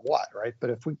lose no matter what, right? But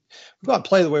if we go and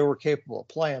play the way we're capable of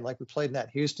playing, like we played in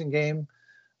that Houston game,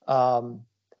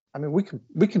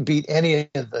 we can beat any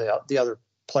of the other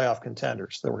playoff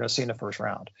contenders that we're going to see in the first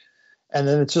round. And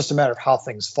then it's just a matter of how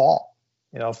things fall.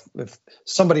 If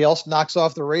somebody else knocks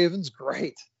off the Ravens,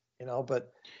 great.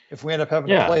 But if we end up having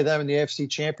to play them in the AFC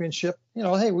Championship, hey,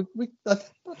 I think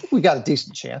we got a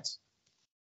decent chance.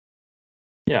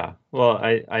 Yeah, well,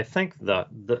 I think the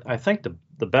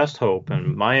best hope,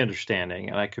 and my understanding,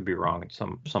 and I could be wrong in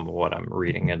some of what I'm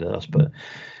reading into this, but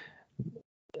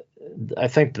I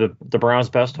think the Browns'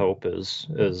 best hope is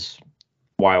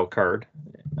wild card,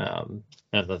 and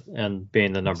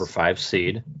being the number 5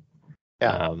 seed,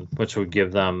 which would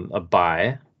give them a bye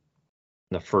in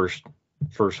the first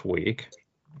week,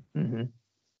 mm-hmm.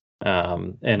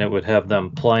 And it would have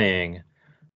them playing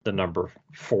the number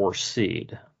 4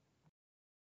 seed.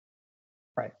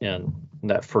 Right. In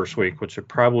that first week, which would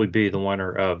probably be the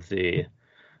winner of the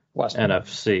West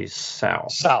NFC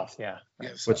South. South, yeah.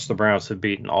 Yes. Which the Browns have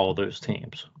beaten all those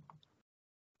teams.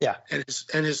 Yeah.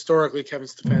 And historically, Kevin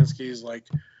Stefanski is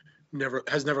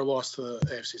has never lost to the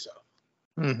AFC South.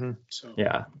 Mm-hmm. So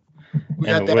yeah, we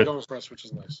got that going for us, which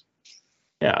is nice.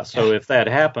 Yeah. So if that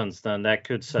happens, then that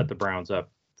could set the Browns up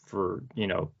for,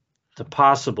 to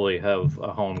possibly have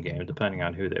a home game, depending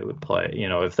on who they would play.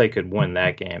 If they could win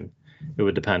that game, it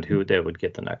would depend who they would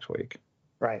get the next week.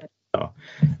 Right. So,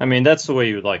 that's the way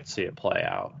you would like to see it play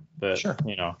out. But, sure.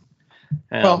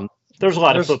 There's a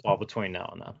lot of football between now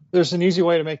and then. There's an easy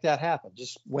way to make that happen.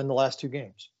 Just win the last 2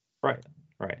 games. Right.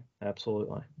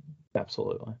 Absolutely.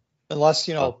 Unless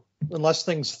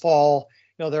things fall,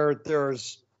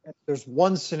 there's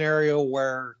one scenario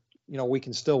where, we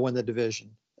can still win the division.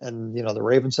 And, the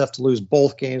Ravens have to lose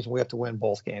both games and we have to win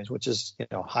both games, which is,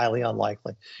 highly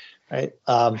unlikely. Right.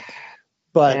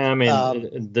 But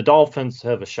the Dolphins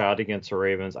have a shot against the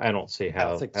Ravens. I don't see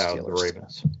how the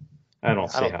Ravens. I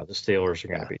don't see how the Steelers are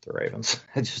going to beat the Ravens.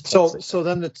 So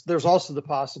then there's also the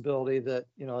possibility that,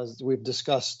 as we've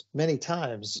discussed many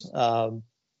times,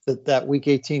 that Week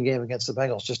 18 game against the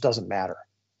Bengals just doesn't matter.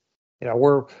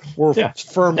 We're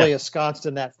firmly ensconced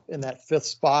in that 5th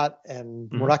spot,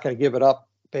 and we're not going to give it up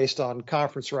based on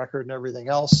conference record and everything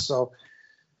else. So,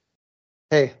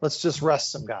 hey, let's just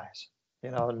rest some guys.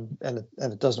 And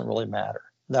it doesn't really matter.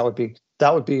 That would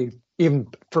be even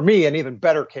for me an even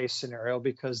better case scenario,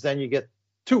 because then you get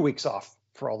 2 weeks off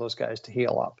for all those guys to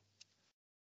heal up.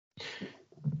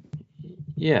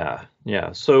 Yeah.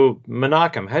 So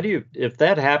Menachem, if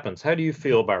that happens, how do you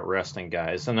feel about resting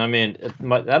guys? And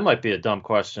that might be a dumb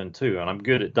question too, and I'm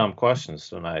good at dumb questions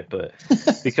tonight, but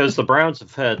because the Browns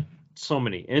have had so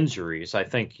many injuries, I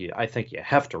think you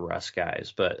have to rest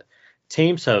guys, but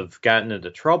teams have gotten into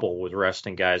trouble with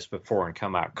resting guys before and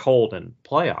come out cold in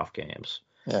playoff games.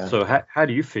 Yeah. So how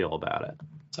do you feel about it?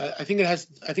 I think it has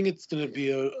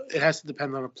to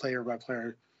depend on a player by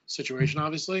player situation,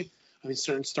 obviously.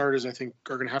 Certain starters I think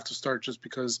are going to have to start just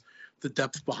because the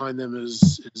depth behind them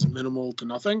is minimal to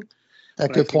nothing.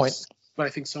 Good point. But I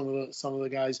think some of the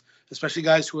guys, especially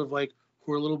guys who are a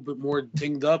little bit more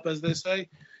dinged up, as they say,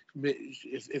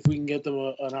 if we can get them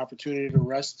an opportunity to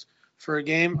rest for a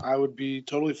game, I would be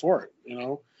totally for it.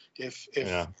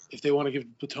 If they want to give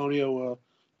Bitonio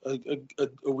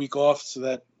a week off so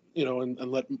that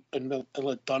and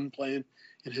let Dunn play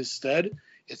in his stead,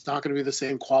 it's not going to be the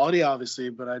same quality, obviously.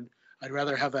 But I'd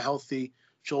rather have a healthy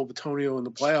Joel Bitonio in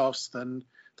the playoffs than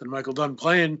Michael Dunn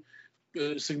playing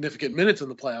significant minutes in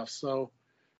the playoffs. So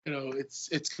it's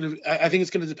going to. I think it's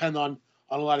going to depend on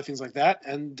a lot of things like that,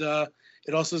 and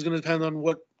it also is going to depend on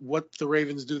what the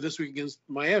Ravens do this week against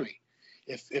Miami.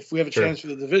 If we have a chance for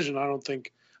the division, I don't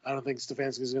think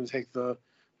Stefanski is going to take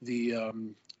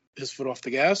his foot off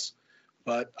the gas.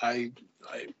 But I'm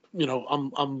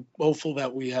hopeful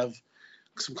that we have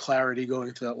some clarity going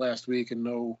into that last week and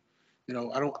know,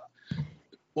 I don't.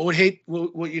 What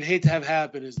you'd hate to have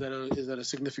happen is that a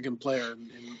significant player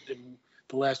in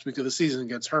the last week of the season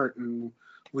gets hurt and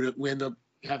we end up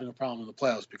having a problem in the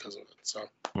playoffs because of it. So.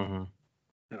 Mm-hmm.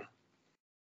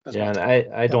 And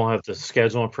I don't have the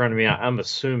schedule in front of me. I'm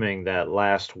assuming that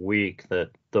last week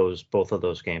that both of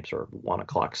those games are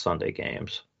 1:00 Sunday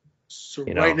games. So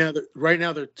right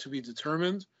now they're to be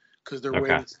determined because they're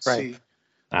waiting to see.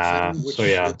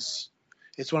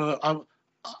 It's one of the.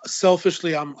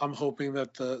 Selfishly, I'm hoping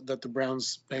that the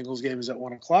Browns Bengals game is at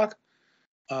 1:00.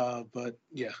 But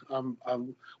yeah, I'm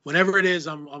whenever it is,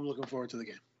 I'm looking forward to the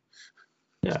game.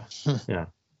 Yeah.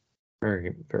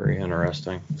 Very, very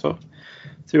interesting. So,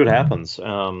 see what happens.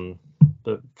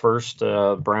 But first,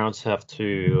 Browns have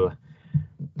to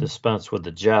dispense with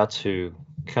the Jets, who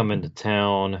come into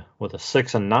town with a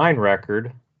 6-9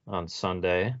 record on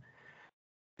Sunday,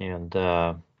 and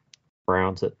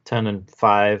Browns at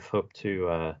 10-5 hope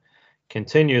to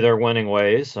continue their winning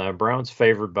ways. Browns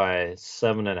favored by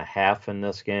 7.5 in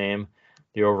this game.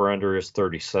 The over/under is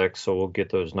 36, so we'll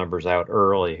get those numbers out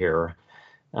early here.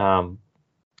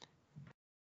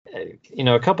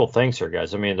 A couple things here,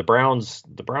 guys. The Browns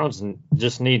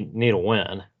just need a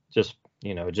win, just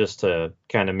to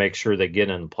kind of make sure they get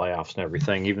in the playoffs and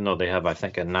everything, even though they have, I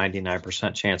think, a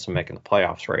 99% chance of making the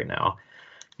playoffs right now.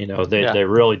 They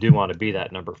really do want to be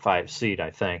that number 5 seed,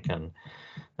 I think, and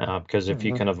because if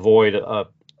you can avoid a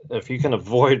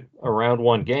round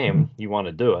 1 game, you want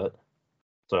to do it.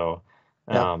 So,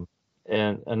 and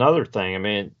another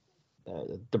thing,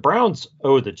 the Browns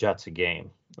owe the Jets a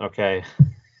game. Okay.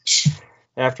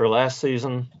 After last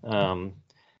season,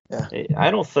 Yeah.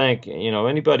 I don't think,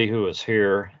 anybody who was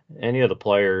here, any of the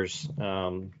players,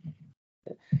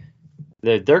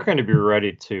 they're going to be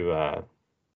ready to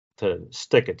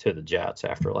stick it to the Jets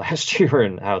after last year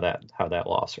and how that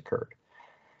loss occurred.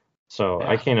 So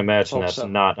I can't imagine that's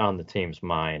not on the team's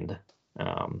mind,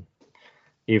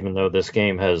 even though this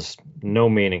game has no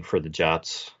meaning for the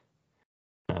Jets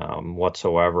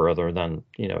whatsoever, other than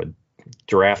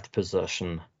draft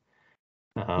position.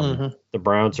 The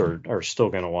Browns are still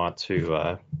going to want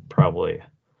to probably,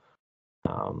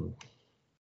 I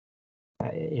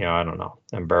don't know,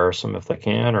 embarrass them if they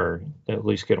can, or at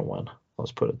least get a win.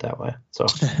 Let's put it that way. So,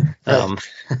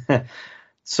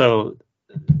 so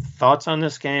thoughts on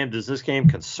this game? Does this game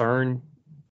concern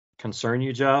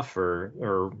you, Jeff,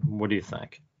 or what do you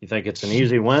think? You think it's an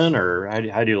easy win, or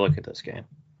how do you look at this game?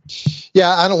 Yeah,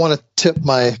 I don't want to tip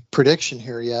my prediction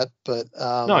here yet, but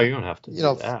no, you don't have to.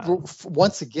 Do that.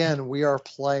 Once again, we are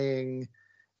playing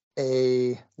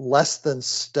a less than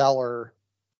stellar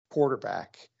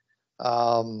quarterback.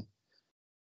 Trevor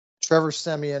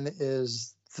Siemian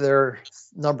is their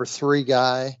number 3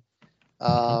 guy.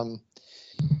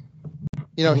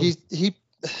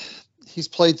 He's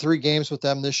played 3 games with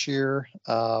them this year.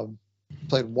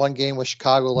 Played 1 game with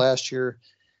Chicago last year.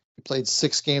 He played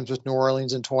 6 games with New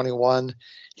Orleans in 21.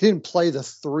 He didn't play the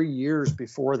 3 years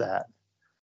before that.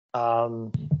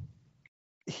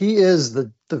 He is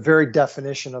the very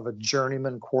definition of a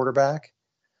journeyman quarterback.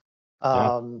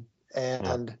 We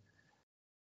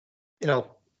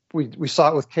saw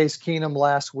it with Case Keenum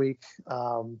last week.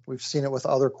 We've seen it with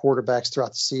other quarterbacks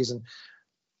throughout the season.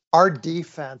 Our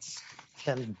defense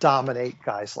can dominate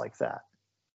guys like that.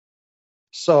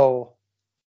 So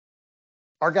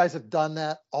our guys have done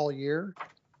that all year.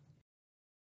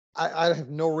 I have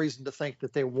no reason to think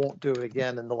that they won't do it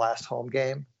again in the last home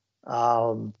game.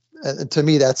 And to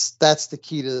me, that's the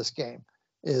key to this game,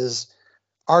 is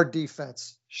our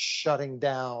defense shutting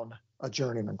down a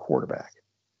journeyman quarterback.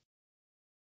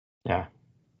 Yeah.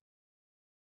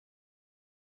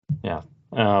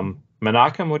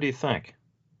 Menachem, what do you think?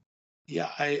 Yeah,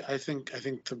 I think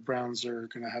the Browns are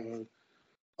going to have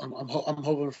I'm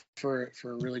hoping for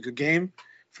a really good game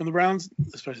from the Browns,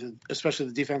 especially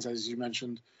the defense, as you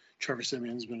mentioned. Trevor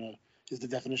Siemian's is the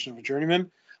definition of a journeyman.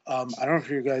 I don't know if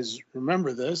you guys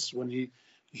remember this, when he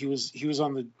was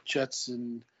on the Jets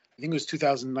in, I think it was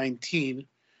 2019,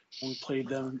 when we played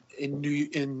them in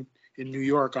New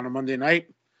York on a Monday night,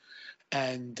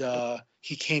 and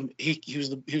he was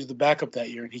the backup that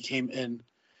year, and he came in,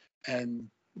 and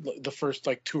the first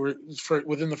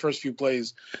within the first few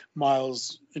plays,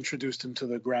 Miles introduced him to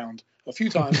the ground a few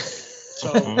times.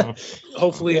 So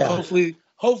hopefully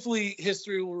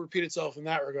history will repeat itself in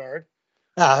that regard.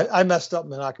 I messed up,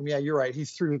 Menachem. Yeah, you're right. He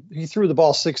threw the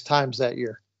ball 6 times that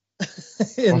year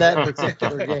in that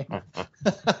particular game.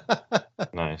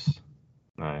 Nice.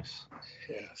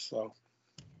 Yeah.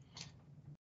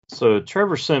 So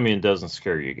Trevor Siemian doesn't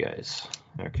scare you guys.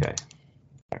 Okay.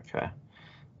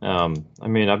 I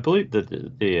believe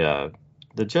that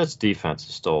the Jets defense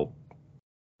is still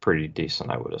pretty decent,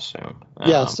 I would assume.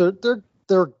 Yeah, so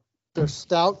they're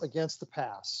stout against the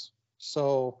pass.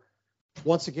 So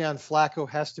once again, Flacco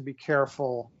has to be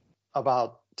careful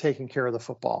about taking care of the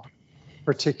football,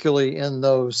 particularly in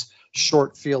those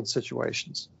short field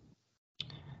situations.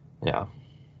 Yeah.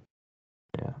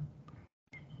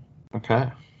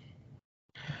 Okay.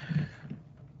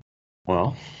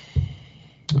 Well,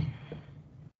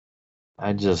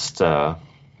 I think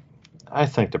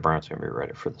the Browns are going to be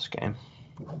ready for this game.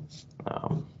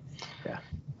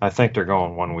 I think they're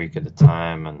going 1 week at a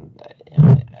time, and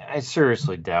I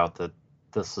seriously doubt that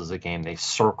this is a game they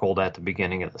circled at the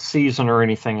beginning of the season or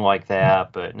anything like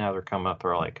that, but now they're coming up,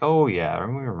 they're like, oh yeah,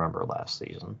 we remember last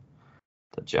season,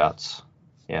 the Jets.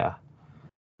 Yeah,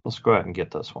 let's go ahead and get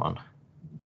this one.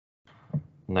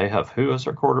 And they have who as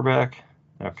their quarterback?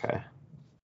 Okay.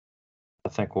 I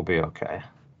think we'll be okay.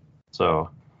 So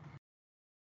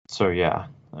yeah.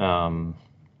 And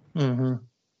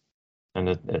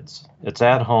it's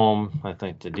at home. I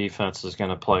think the defense is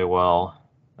going to play well,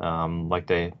 like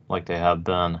they have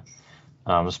been,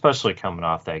 especially coming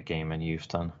off that game in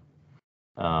Houston.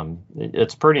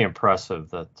 It's pretty impressive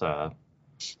that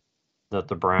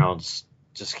the Browns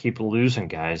just keep losing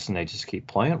guys and they just keep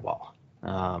playing well.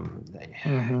 I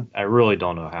really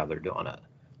don't know how they're doing it.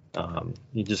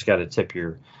 You just got to tip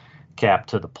your cap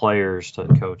to the players, to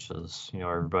the coaches,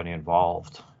 everybody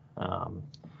involved.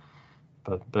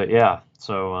 But yeah,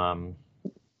 so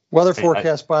weather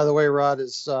forecast, by the way, Rod,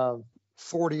 is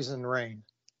 40s and rain.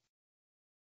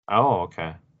 Oh,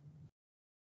 okay.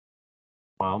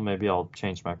 Well, maybe I'll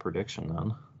change my prediction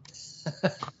then.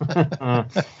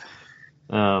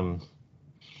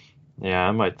 Yeah,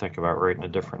 I might think about writing a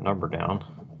different number down.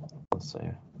 Let's see.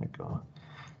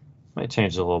 Might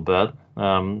change it a little bit.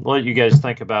 Let you guys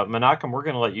think about Menachem. We're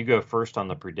going to let you go first on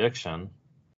the prediction.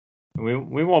 We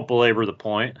won't belabor the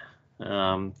point.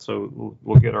 So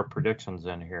we'll get our predictions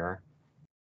in here.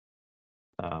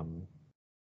 I'm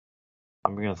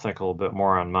going to think a little bit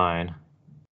more on mine.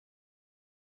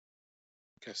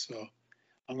 Okay, so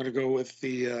I'm going to go with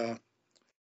the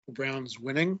Browns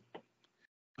winning.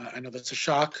 I know that's a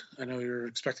shock. I know you're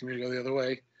expecting me to go the other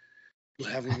way.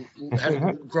 Having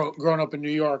grown up in New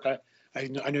York, I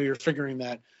know you're figuring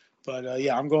that. But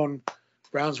yeah, I'm going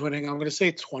Browns winning. I'm going to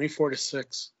say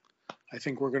 24-6. I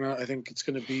think it's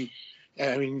going to be.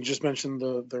 I mean, you just mentioned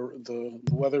the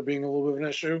weather being a little bit of an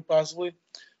issue, possibly.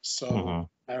 So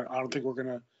I don't think we're going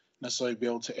to necessarily be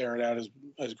able to air it out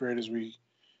as great as we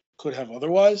could have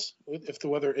otherwise if the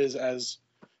weather is as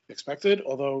expected.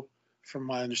 Although, from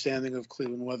my understanding of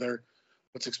Cleveland weather,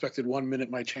 what's expected 1 minute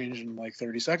might change in like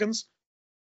 30 seconds.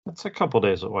 That's a couple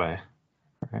days away.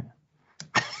 Right.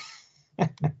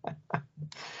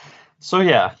 So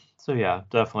yeah,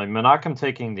 definitely. Menachem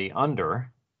taking the under.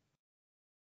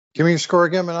 Give me your score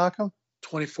again, Menachem.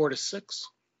 24-6.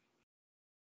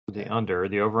 The under,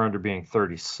 the over/under being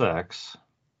 36.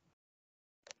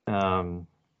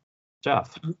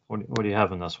 Jeff, what do you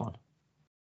have in this one?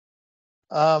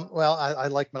 Well, I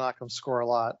like Menachem's score a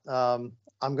lot. I'm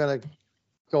going to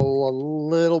go a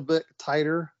little bit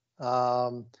tighter.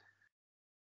 I'm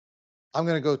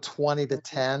going to go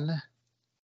 20-10.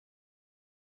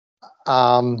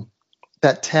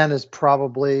 That 10 is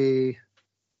probably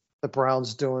the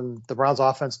Browns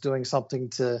offense doing something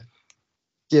to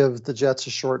give the Jets a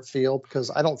short field,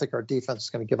 because I don't think our defense is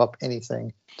going to give up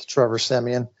anything to Trevor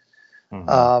Siemian.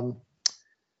 I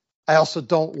also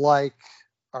don't like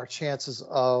our chances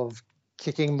of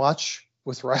kicking much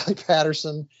with Riley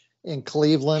Patterson in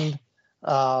Cleveland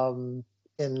in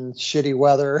shitty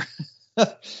weather.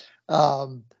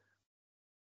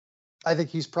 I think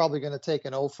he's probably going to take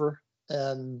an offer,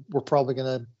 and we're probably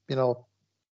going to,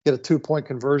 get a 2-point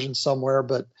conversion somewhere,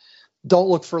 but don't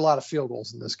look for a lot of field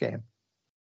goals in this game.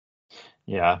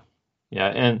 Yeah.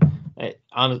 And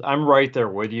I'm right there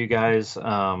with you guys. Jeff,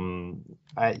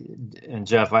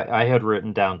 I had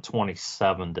written down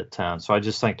 27-10. So I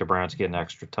just think the Browns get an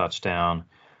extra touchdown.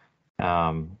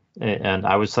 And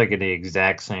I was thinking the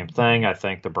exact same thing. I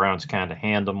think the Browns kind of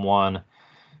hand them one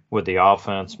with the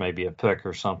offense, maybe a pick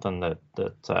or something that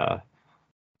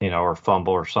or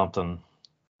fumble or something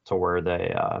to where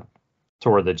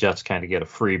the Jets kind of get a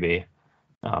freebie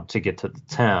to get to the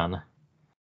 10.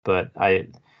 But I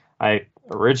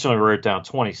originally wrote down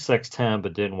 26-10,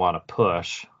 but didn't want to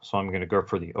push, so I'm going to go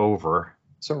for the over.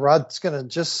 So Rod's going to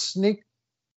just sneak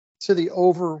to the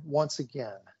over once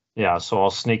again. Yeah, so I'll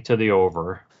sneak to the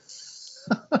over.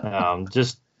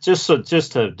 Just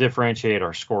to differentiate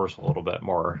our scores a little bit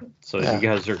more. So you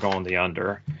guys are going the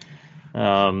under.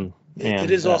 It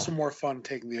is also more fun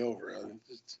taking the over.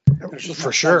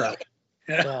 For sure.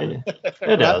 Yeah. It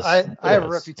is. I have a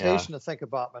reputation to think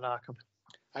about, Menachem.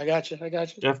 I got you.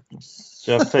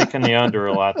 Jeff taking the under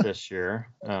a lot this year.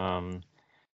 And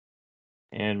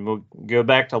we'll go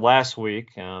back to last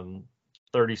week.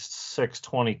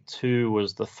 36-22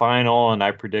 was the final, and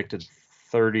I predicted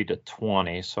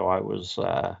 30-20. So I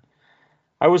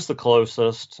was the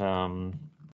closest.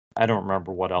 I don't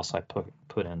remember what else I put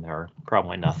in there.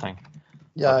 Probably nothing.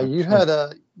 Yeah, you had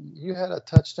a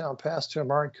touchdown pass to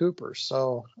Amari Cooper.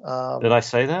 So did I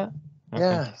say that? Okay.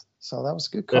 Yeah. So that was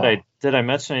a good call. Did I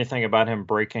mention anything about him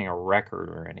breaking a record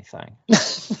or anything?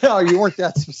 No, you weren't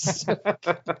that specific.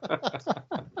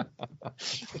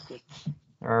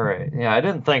 All right. Yeah, I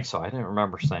didn't think so. I didn't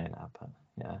remember saying that, but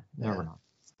yeah, never know.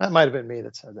 That might have been me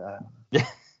that said that.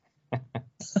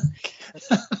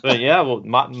 But yeah, well,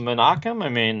 Menachem, I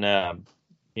mean,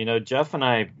 Jeff and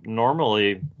I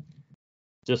normally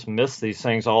just miss these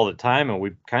things all the time, and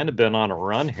we've kind of been on a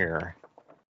run here.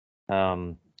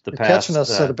 You're catching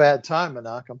us at a bad time,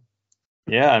 Menachem.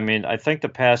 Yeah, I mean, I think the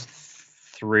past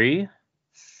three,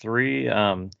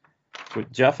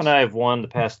 Jeff and I have won the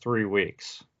past 3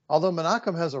 weeks. Although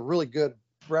Menachem has a really good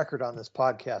record on this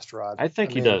podcast, Rod. I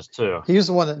think he does too. He was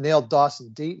the one that nailed Dawson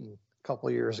Deaton a couple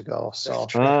of years ago. So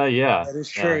yeah, that is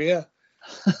true. Yeah.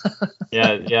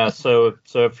 yeah. So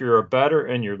if you're a bettor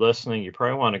and you're listening, you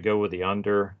probably want to go with the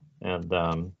under and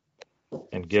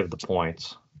give the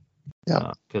points.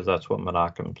 Yeah, because that's what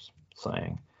Menachem's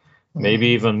saying. Maybe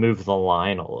even move the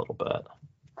line a little bit.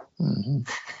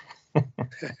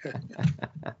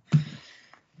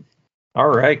 All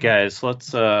right, guys,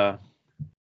 let's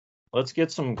let's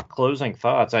get some closing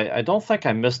thoughts. I don't think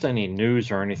I missed any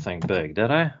news or anything big,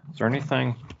 did I? Is there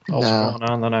anything else going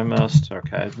on that I missed?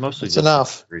 Okay, mostly it's just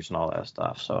enough. And all that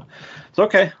stuff. So it's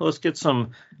okay. Let's get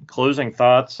some closing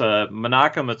thoughts.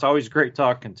 Menachem, it's always great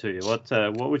talking to you. What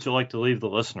would you like to leave the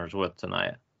listeners with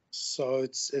tonight? So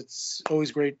it's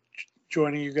always great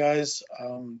joining you guys.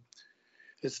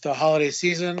 It's the holiday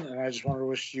season, and I just want to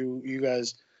wish you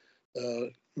guys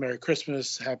Merry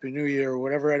Christmas, Happy New Year,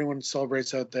 whatever anyone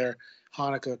celebrates out there,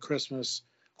 Hanukkah, Christmas,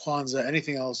 Kwanzaa,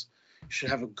 anything else. You should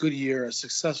have a good year, a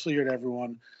successful year to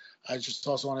everyone. I just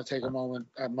also want to take a moment.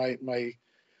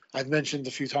 I've mentioned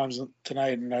a few times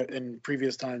tonight and in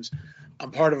previous times,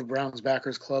 I'm part of a Browns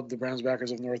Backers Club, the Browns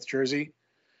Backers of North Jersey.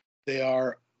 It's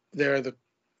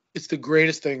the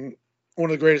greatest thing, one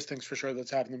of the greatest things for sure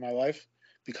that's happened in my life,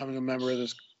 becoming a member of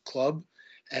this club.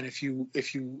 And if you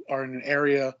are in an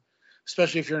area,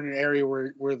 especially if you're in an area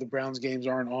where the Browns games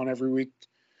aren't on every week,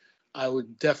 I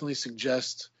would definitely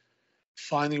suggest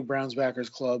finding a Browns Backers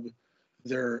Club.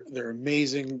 They're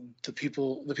amazing. The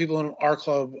people in our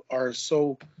club are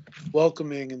so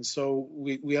welcoming, and so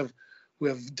we have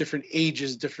different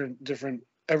ages, different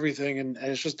everything, and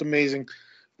it's just amazing.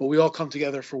 But we all come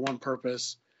together for one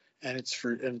purpose, and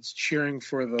it's cheering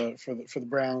for the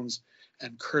Browns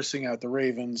and cursing out the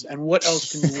Ravens. And what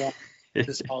else can you want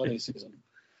this holiday season?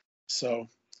 So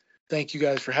thank you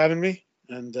guys for having me.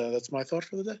 And that's my thought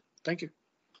for the day. Thank you.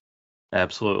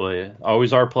 Absolutely.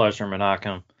 Always our pleasure,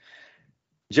 Menachem.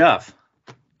 Jeff,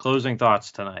 closing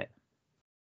thoughts tonight.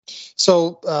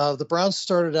 So the Browns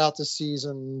started out the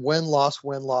season win, loss,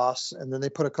 and then they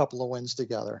put a couple of wins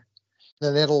together.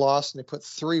 Then they had a loss, and they put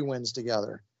 3 wins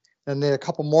together. And they had a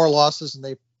couple more losses, and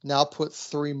they now put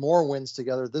 3 more wins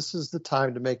together. This is the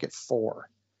time to make it 4.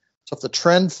 So if the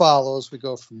trend follows, we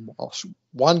go from a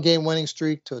 1-game winning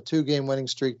streak to a 2-game winning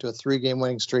streak to a 3-game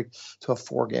winning streak to a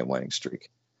 4-game winning streak.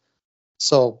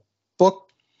 So book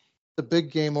the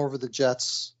big game over the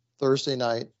Jets Thursday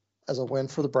night as a win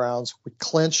for the Browns. We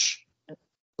clinch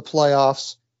the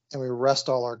playoffs, and we rest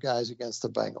all our guys against the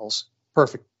Bengals.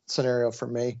 Perfect scenario for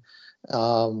me.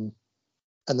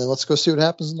 And then let's go see what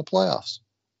happens in the playoffs.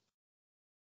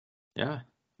 Yeah.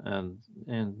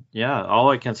 And yeah, all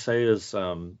I can say is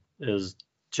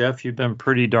Jeff, you've been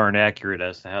pretty darn accurate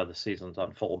as to how the season's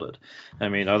unfolded. I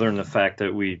mean, other than the fact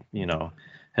that we,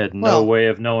 had no way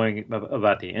of knowing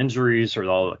about the injuries or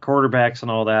all the quarterbacks and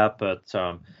all that,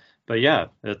 but yeah,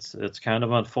 it's kind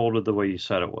of unfolded the way you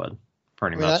said it would,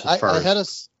 pretty much. I had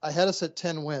us at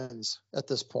 10 wins at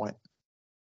this point.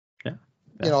 Yeah.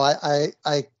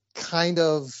 I kind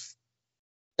of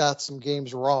got some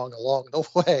games wrong along the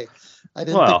way. I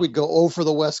didn't think we'd go over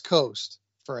the West Coast,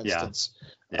 for instance.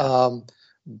 Yeah.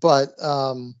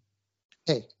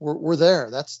 Hey, we're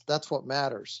there. That's what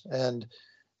matters. And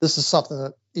this is something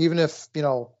that even if,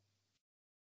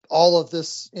 all of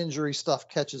this injury stuff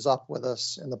catches up with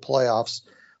us in the playoffs,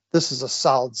 this is a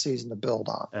solid season to build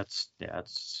on. It's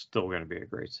still going to be a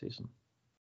great season.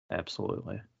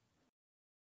 Absolutely.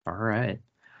 All right.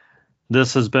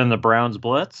 This has been the Browns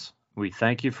Blitz. We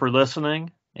thank you for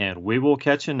listening, and we will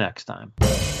catch you next time.